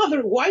you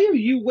bothered? Why are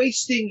you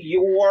wasting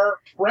your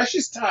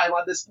precious time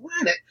on this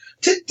planet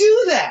to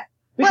do that?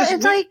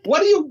 Because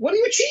what do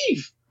you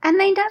achieve? And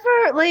they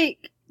never,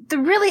 the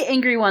really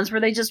angry ones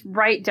where they just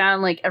write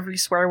down, every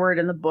swear word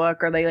in the book,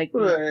 or they,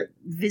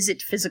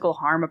 visit physical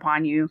harm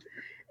upon you.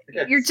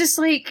 Yes. You're just,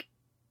 even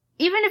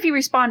if you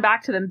respond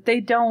back to them, they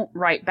don't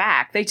write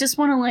back. They just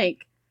want to,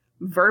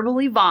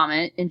 verbally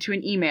vomit into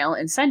an email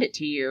and send it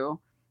to you,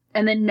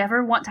 and then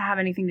never want to have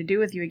anything to do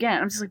with you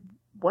again. I'm just like,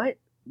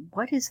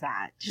 what is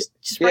that?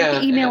 Just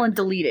write the email and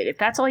delete it, if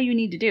that's all you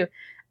need to do.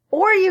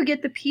 Or you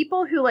get the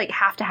people who,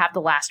 have to have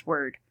the last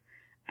word.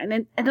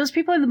 And those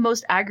people are the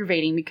most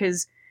aggravating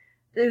because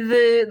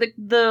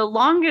the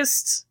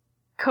longest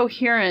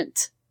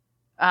coherent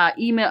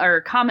email or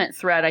comment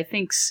thread, I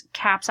think,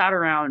 caps out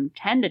around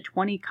 10 to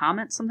 20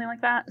 comments, something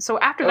like that. So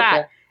after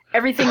that,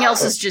 everything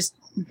else is just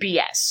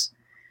BS.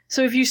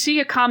 So if you see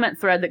a comment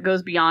thread that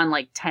goes beyond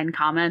 10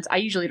 comments, I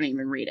usually don't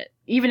even read it.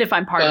 Even if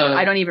I'm part of it,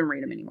 I don't even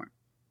read them anymore.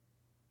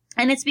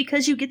 And it's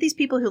because you get these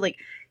people who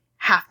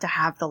have to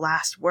have the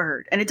last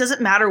word, and it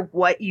doesn't matter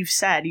what you've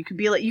said. You could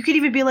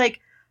even be like,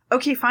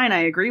 okay, fine,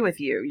 I agree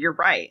with you. You're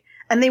right.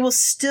 And they will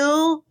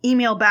still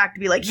email back to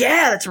be like,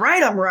 yeah, that's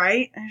right, I'm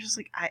right. And I'm just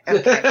like,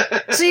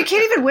 okay. So you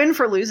can't even win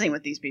for losing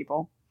with these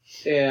people.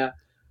 Yeah.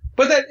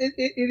 But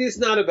it is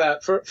not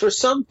about, for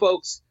some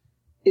folks,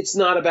 it's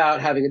not about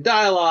having a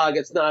dialogue.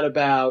 It's not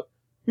about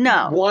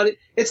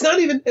it's not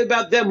even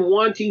about them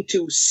wanting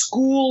to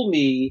school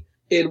me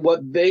in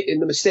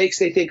the mistakes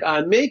they think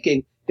I'm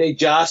making. They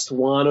just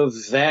want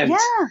to vent.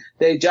 Yeah.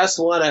 They just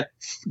want to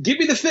give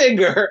me the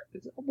finger.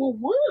 Well,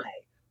 why?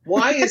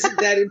 Why is it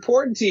that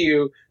important to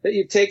you that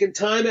you've taken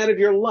time out of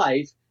your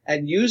life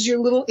and use your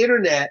little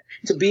internet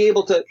to be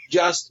able to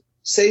just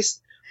say?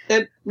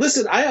 And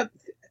listen,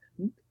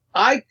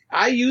 I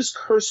use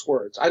curse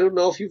words. I don't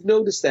know if you've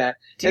noticed that.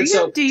 Do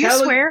you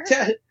swear?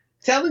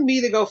 Telling me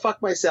to go fuck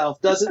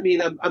myself doesn't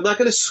mean I'm not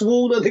going to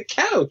swoon on the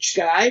couch,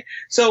 guy.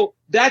 So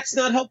that's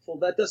not helpful.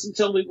 That doesn't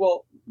tell me,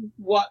 well,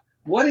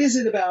 what is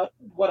it about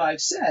what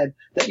I've said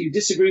that you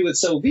disagree with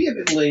so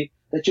vehemently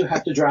that you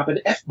have to drop an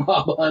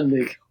F-bomb on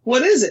me?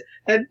 What is it?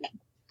 And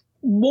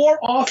more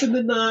often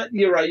than not,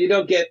 you're right. You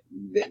don't get.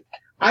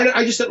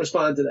 I just don't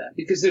respond to that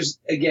because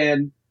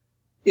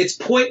it's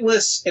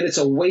pointless and it's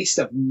a waste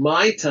of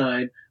my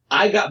time.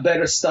 I got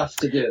better stuff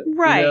to do.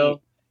 Right. You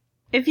know?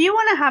 If you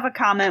want to have a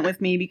comment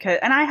with me,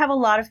 and I have a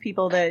lot of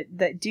people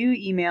that do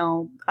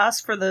email us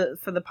for the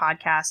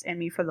podcast and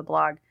me for the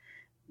blog,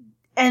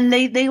 and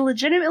they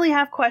legitimately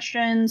have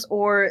questions,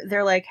 or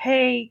they're like,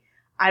 hey,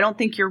 I don't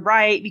think you're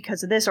right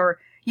because of this, or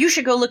you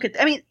should go look at,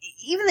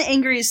 even the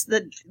angriest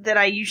that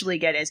I usually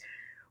get is,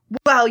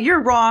 well, you're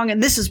wrong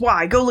and this is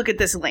why, go look at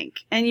this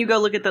link. And you go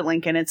look at the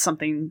link and it's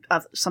something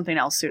else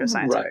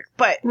pseudoscientific. Right.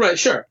 But right,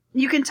 sure.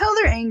 You can tell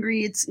they're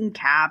angry. It's in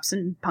caps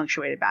and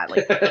punctuated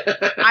badly.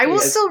 I will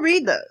still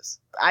read those.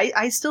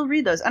 I still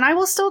read those. And I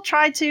will still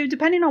try to,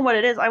 depending on what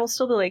it is, I will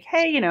still be like,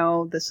 hey,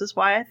 this is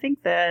why I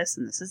think this,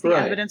 and this is the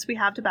evidence we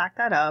have to back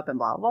that up, and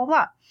blah, blah,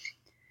 blah.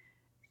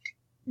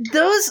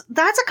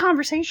 That's a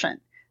conversation.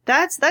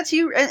 That's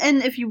you.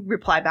 And if you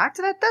reply back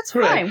to that, that's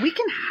fine. We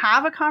can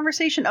have a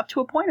conversation up to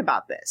a point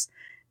about this.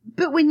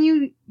 But when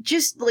you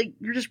just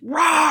you're just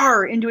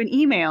roar into an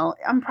email,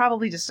 I'm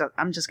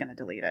just going to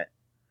delete it.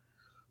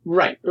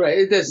 Right.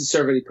 It doesn't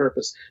serve any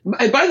purpose.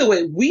 And by the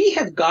way,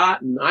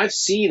 I've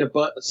seen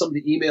some of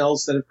the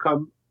emails that have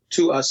come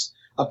to us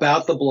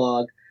about the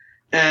blog.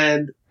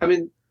 And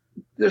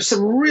there's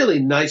some really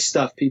nice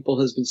stuff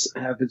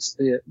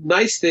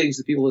nice things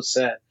that people have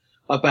said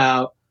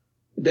about,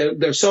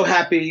 they're so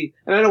happy.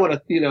 And I don't want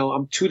to,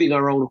 I'm tooting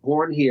our own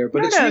horn here,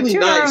 but it's really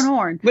nice. Our own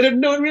horn. But it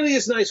really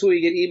is nice when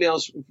we get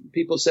emails from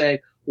people saying,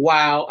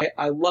 wow,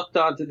 I lucked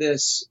onto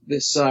this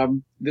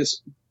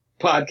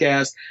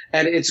podcast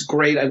and it's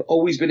great. I've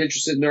always been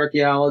interested in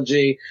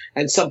archaeology,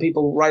 and some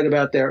people write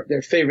about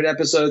their favorite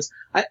episodes.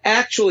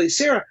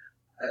 Sarah,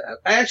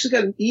 I actually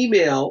got an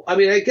email.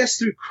 I guess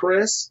through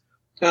Chris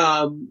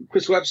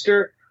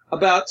Webster,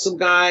 about some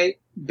guy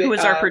who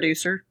was our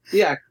producer.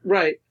 Yeah,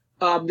 right.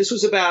 This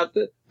was about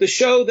the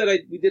show that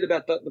we did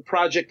about the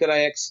project that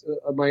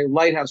my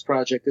lighthouse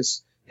project,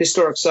 this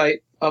historic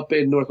site up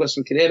in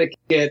northwestern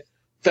Connecticut,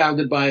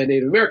 founded by a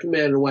Native American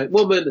man and a white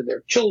woman and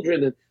their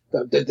children, and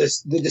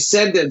the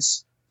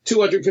descendants,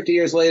 250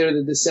 years later,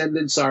 the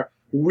descendants are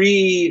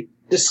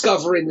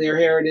rediscovering their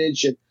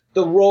heritage and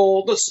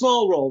the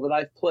small role that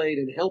I've played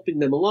in helping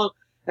them along.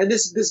 And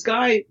this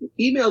guy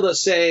emailed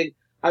us saying,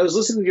 I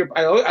listened to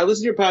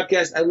your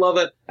podcast. I love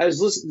it.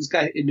 This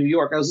guy in New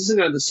York. I was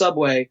listening on the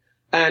subway,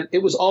 and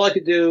it was all I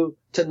could do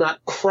to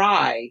not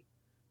cry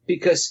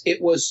because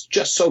it was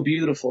just so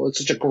beautiful. It's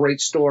such a great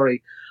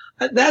story.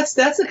 That's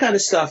the kind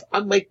of stuff.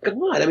 Oh my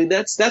God.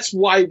 That's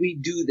why we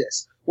do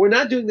this. We're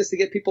not doing this to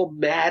get people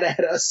mad at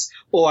us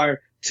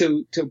or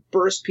to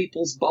burst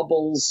people's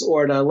bubbles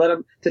or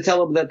to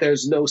tell them that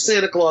there's no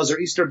Santa Claus or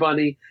Easter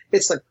Bunny.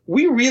 It's like,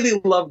 we really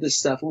love this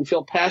stuff and we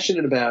feel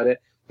passionate about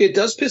it. It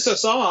does piss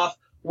us off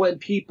when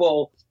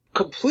people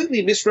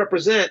completely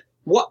misrepresent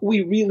what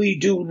we really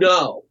do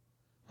know.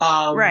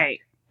 Right.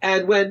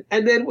 And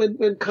then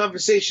when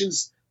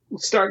conversations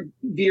start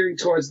veering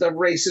towards the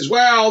races,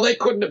 well, they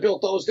couldn't have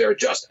built those, they're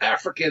just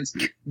Africans,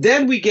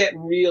 then we get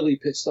really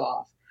pissed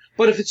off.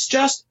 But if it's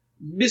just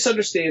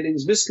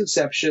misunderstandings,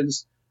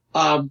 misconceptions,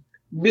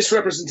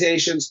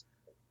 misrepresentations,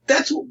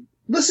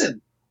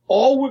 listen,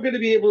 all we're going to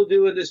be able to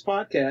do in this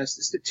podcast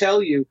is to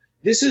tell you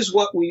this is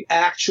what we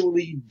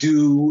actually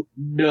do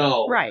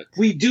know. Right.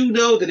 We do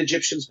know that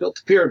Egyptians built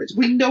the pyramids.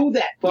 We know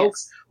that,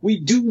 folks. Yes. We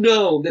do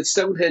know that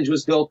Stonehenge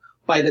was built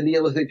by the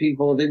Neolithic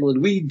people of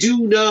England. We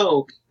do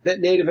know that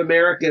Native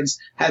Americans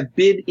have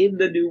been in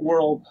the New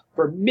World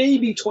for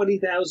maybe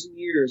 20,000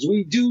 years.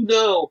 We do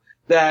know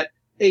that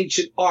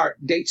ancient art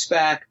dates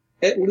back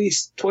at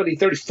least 20,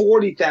 30,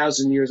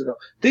 40,000 years ago.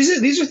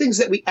 These are things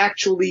that we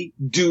actually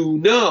do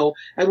know.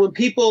 And when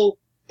people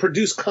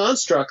produce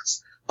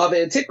constructs of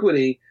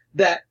antiquity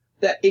that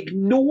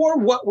ignore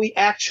what we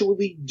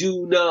actually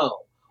do know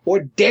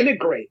or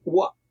denigrate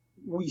what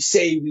we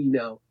say we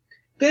know,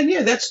 then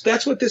yeah,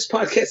 that's what this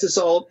podcast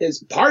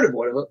is part of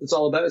what it's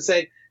all about. Is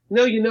saying,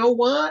 no, you know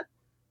what?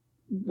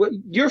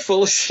 You're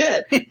full of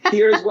shit.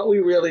 Here's what we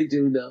really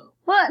do know.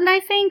 Well, and I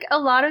think a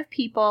lot of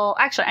people,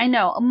 actually, I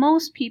know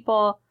most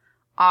people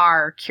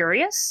are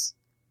curious.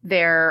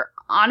 They're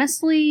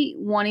honestly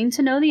wanting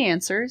to know the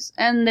answers.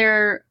 And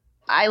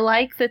I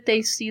like that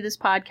they see this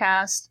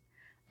podcast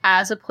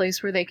as a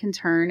place where they can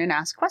turn and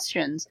ask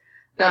questions.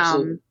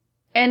 Absolutely.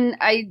 And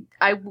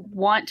I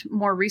want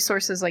more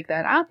resources like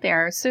that out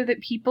there so that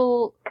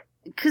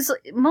because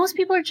most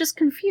people are just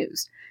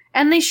confused.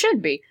 And they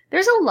should be.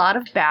 There's a lot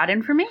of bad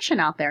information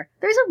out there.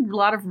 There's a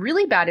lot of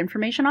really bad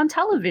information on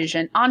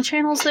television, on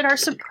channels that are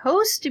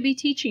supposed to be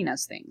teaching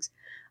us things.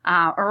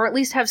 Or at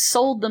least have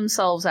sold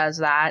themselves as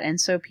that,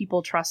 and so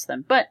people trust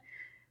them. But,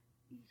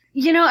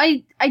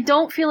 I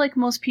don't feel like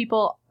most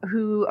people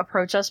who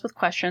approach us with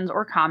questions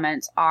or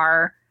comments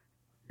are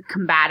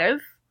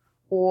combative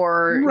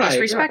or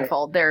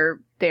disrespectful. Right.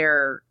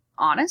 They're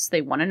honest,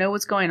 they want to know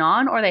what's going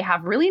on, or they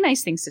have really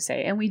nice things to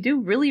say. And we do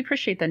really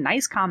appreciate the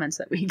nice comments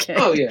that we get.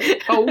 Oh, yeah.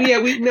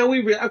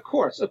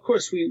 Of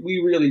course,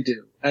 we really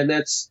do. And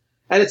it's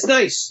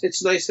nice.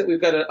 It's nice that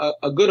we've got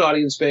a good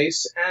audience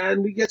base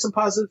and we get some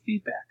positive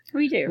feedback.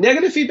 We do.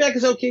 Negative feedback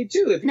is okay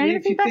too.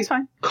 Negative feedback's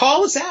fine.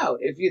 Call us out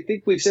if you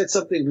think we've said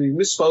something, we've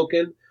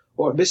misspoken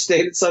or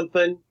misstated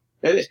something.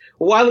 And a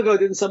while ago,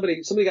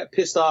 somebody got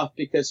pissed off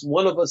because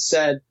one of us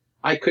said,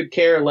 "I could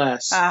care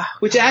less,"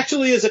 which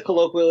actually is a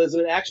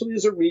colloquialism. It actually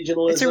is a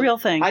regionalism. It's a real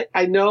thing.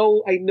 I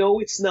know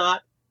it's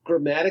not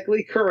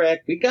grammatically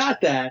correct. We got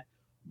that.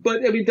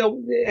 But I mean,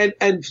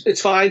 and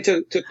it's fine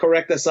to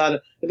correct us on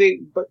it. I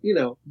think, but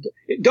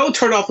don't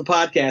turn off the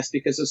podcast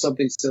because of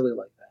something silly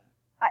like that.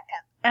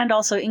 And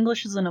also,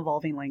 English is an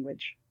evolving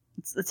language.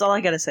 That's all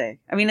I gotta say.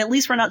 I mean, at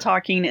least we're not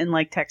talking in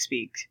like tech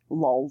speak.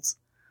 Lols.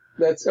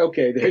 That's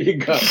okay. There you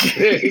go.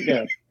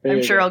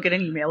 I'm sure I'll get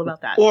an email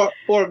about that.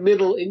 Or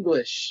Middle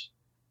English.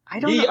 I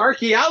don't know.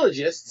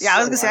 Archaeologists. Yeah, I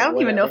was gonna say I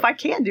don't even know if I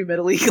can do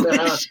Middle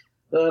English.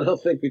 No, I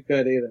don't think we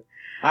could either.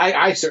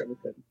 I certainly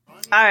couldn't.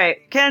 All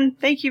right, Ken,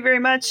 thank you very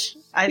much.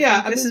 I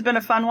think this has been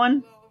a fun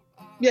one.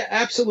 Yeah,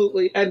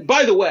 absolutely. And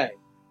by the way,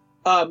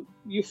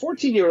 you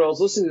 14-year-olds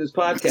listening to this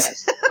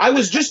podcast, I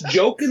was just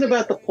joking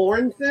about the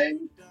porn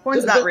thing.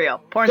 Porn's not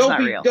real. Porn's not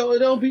real.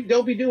 Don't be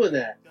doing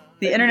that.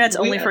 The internet's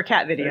only for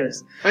cat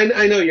videos.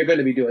 I know you're going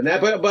to be doing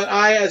that, but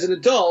I, as an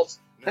adult,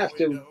 have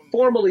to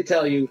formally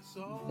tell you,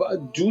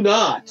 do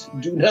not,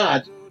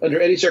 under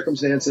any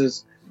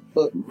circumstances,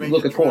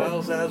 look at porn.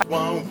 As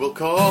one will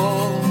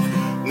call.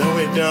 No,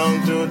 we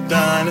don't do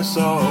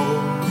dinosaurs.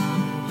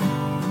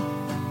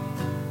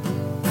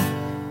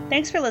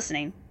 Thanks for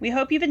listening. We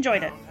hope you've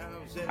enjoyed it.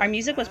 Our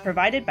music was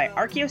provided by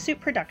Archaeosuit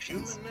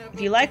Productions.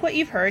 If you like what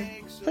you've heard,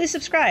 please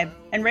subscribe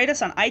and rate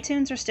us on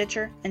iTunes or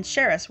Stitcher and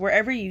share us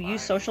wherever you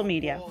use social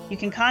media. You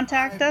can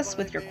contact us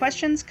with your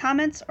questions,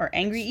 comments, or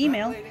angry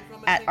email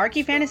at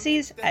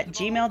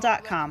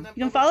archyfantasies@gmail.com.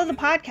 You can follow the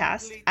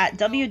podcast at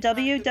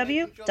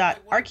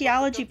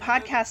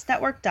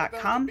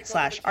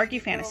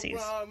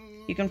www.archaeologypodcastnetwork.com/archyfantasies.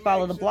 You can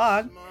follow the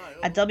blog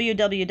at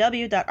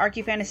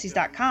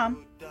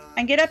www.archyfantasies.com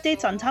and get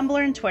updates on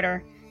Tumblr and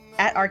Twitter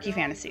at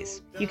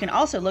archyfantasies. You can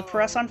also look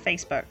for us on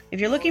Facebook. If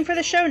you're looking for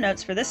the show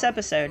notes for this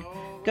episode,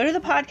 go to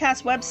the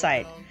podcast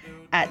website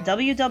at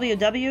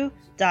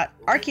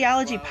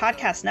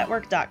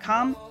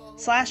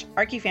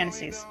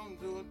www.archaeologypodcastnetwork.com/archyfantasies.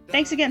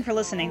 Thanks again for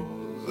listening.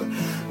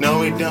 No,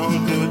 we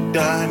don't do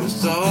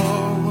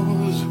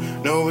dinosaurs.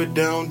 No, we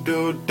don't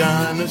do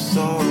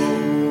dinosaurs.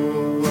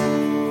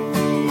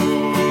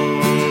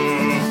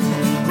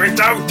 We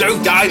don't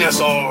do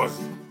dinosaurs.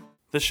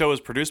 This show is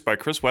produced by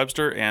Chris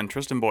Webster and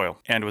Tristan Boyle,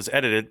 and was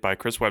edited by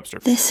Chris Webster.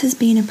 This has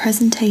been a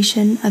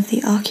presentation of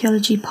the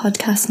Archaeology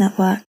Podcast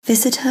Network.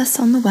 Visit us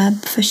on the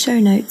web for show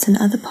notes and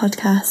other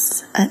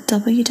podcasts at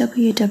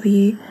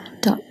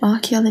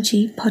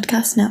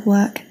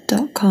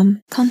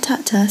www.archaeologypodcastnetwork.com.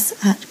 Contact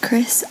us at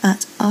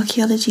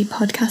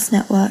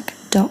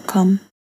chris@archaeologypodcastnetwork.com.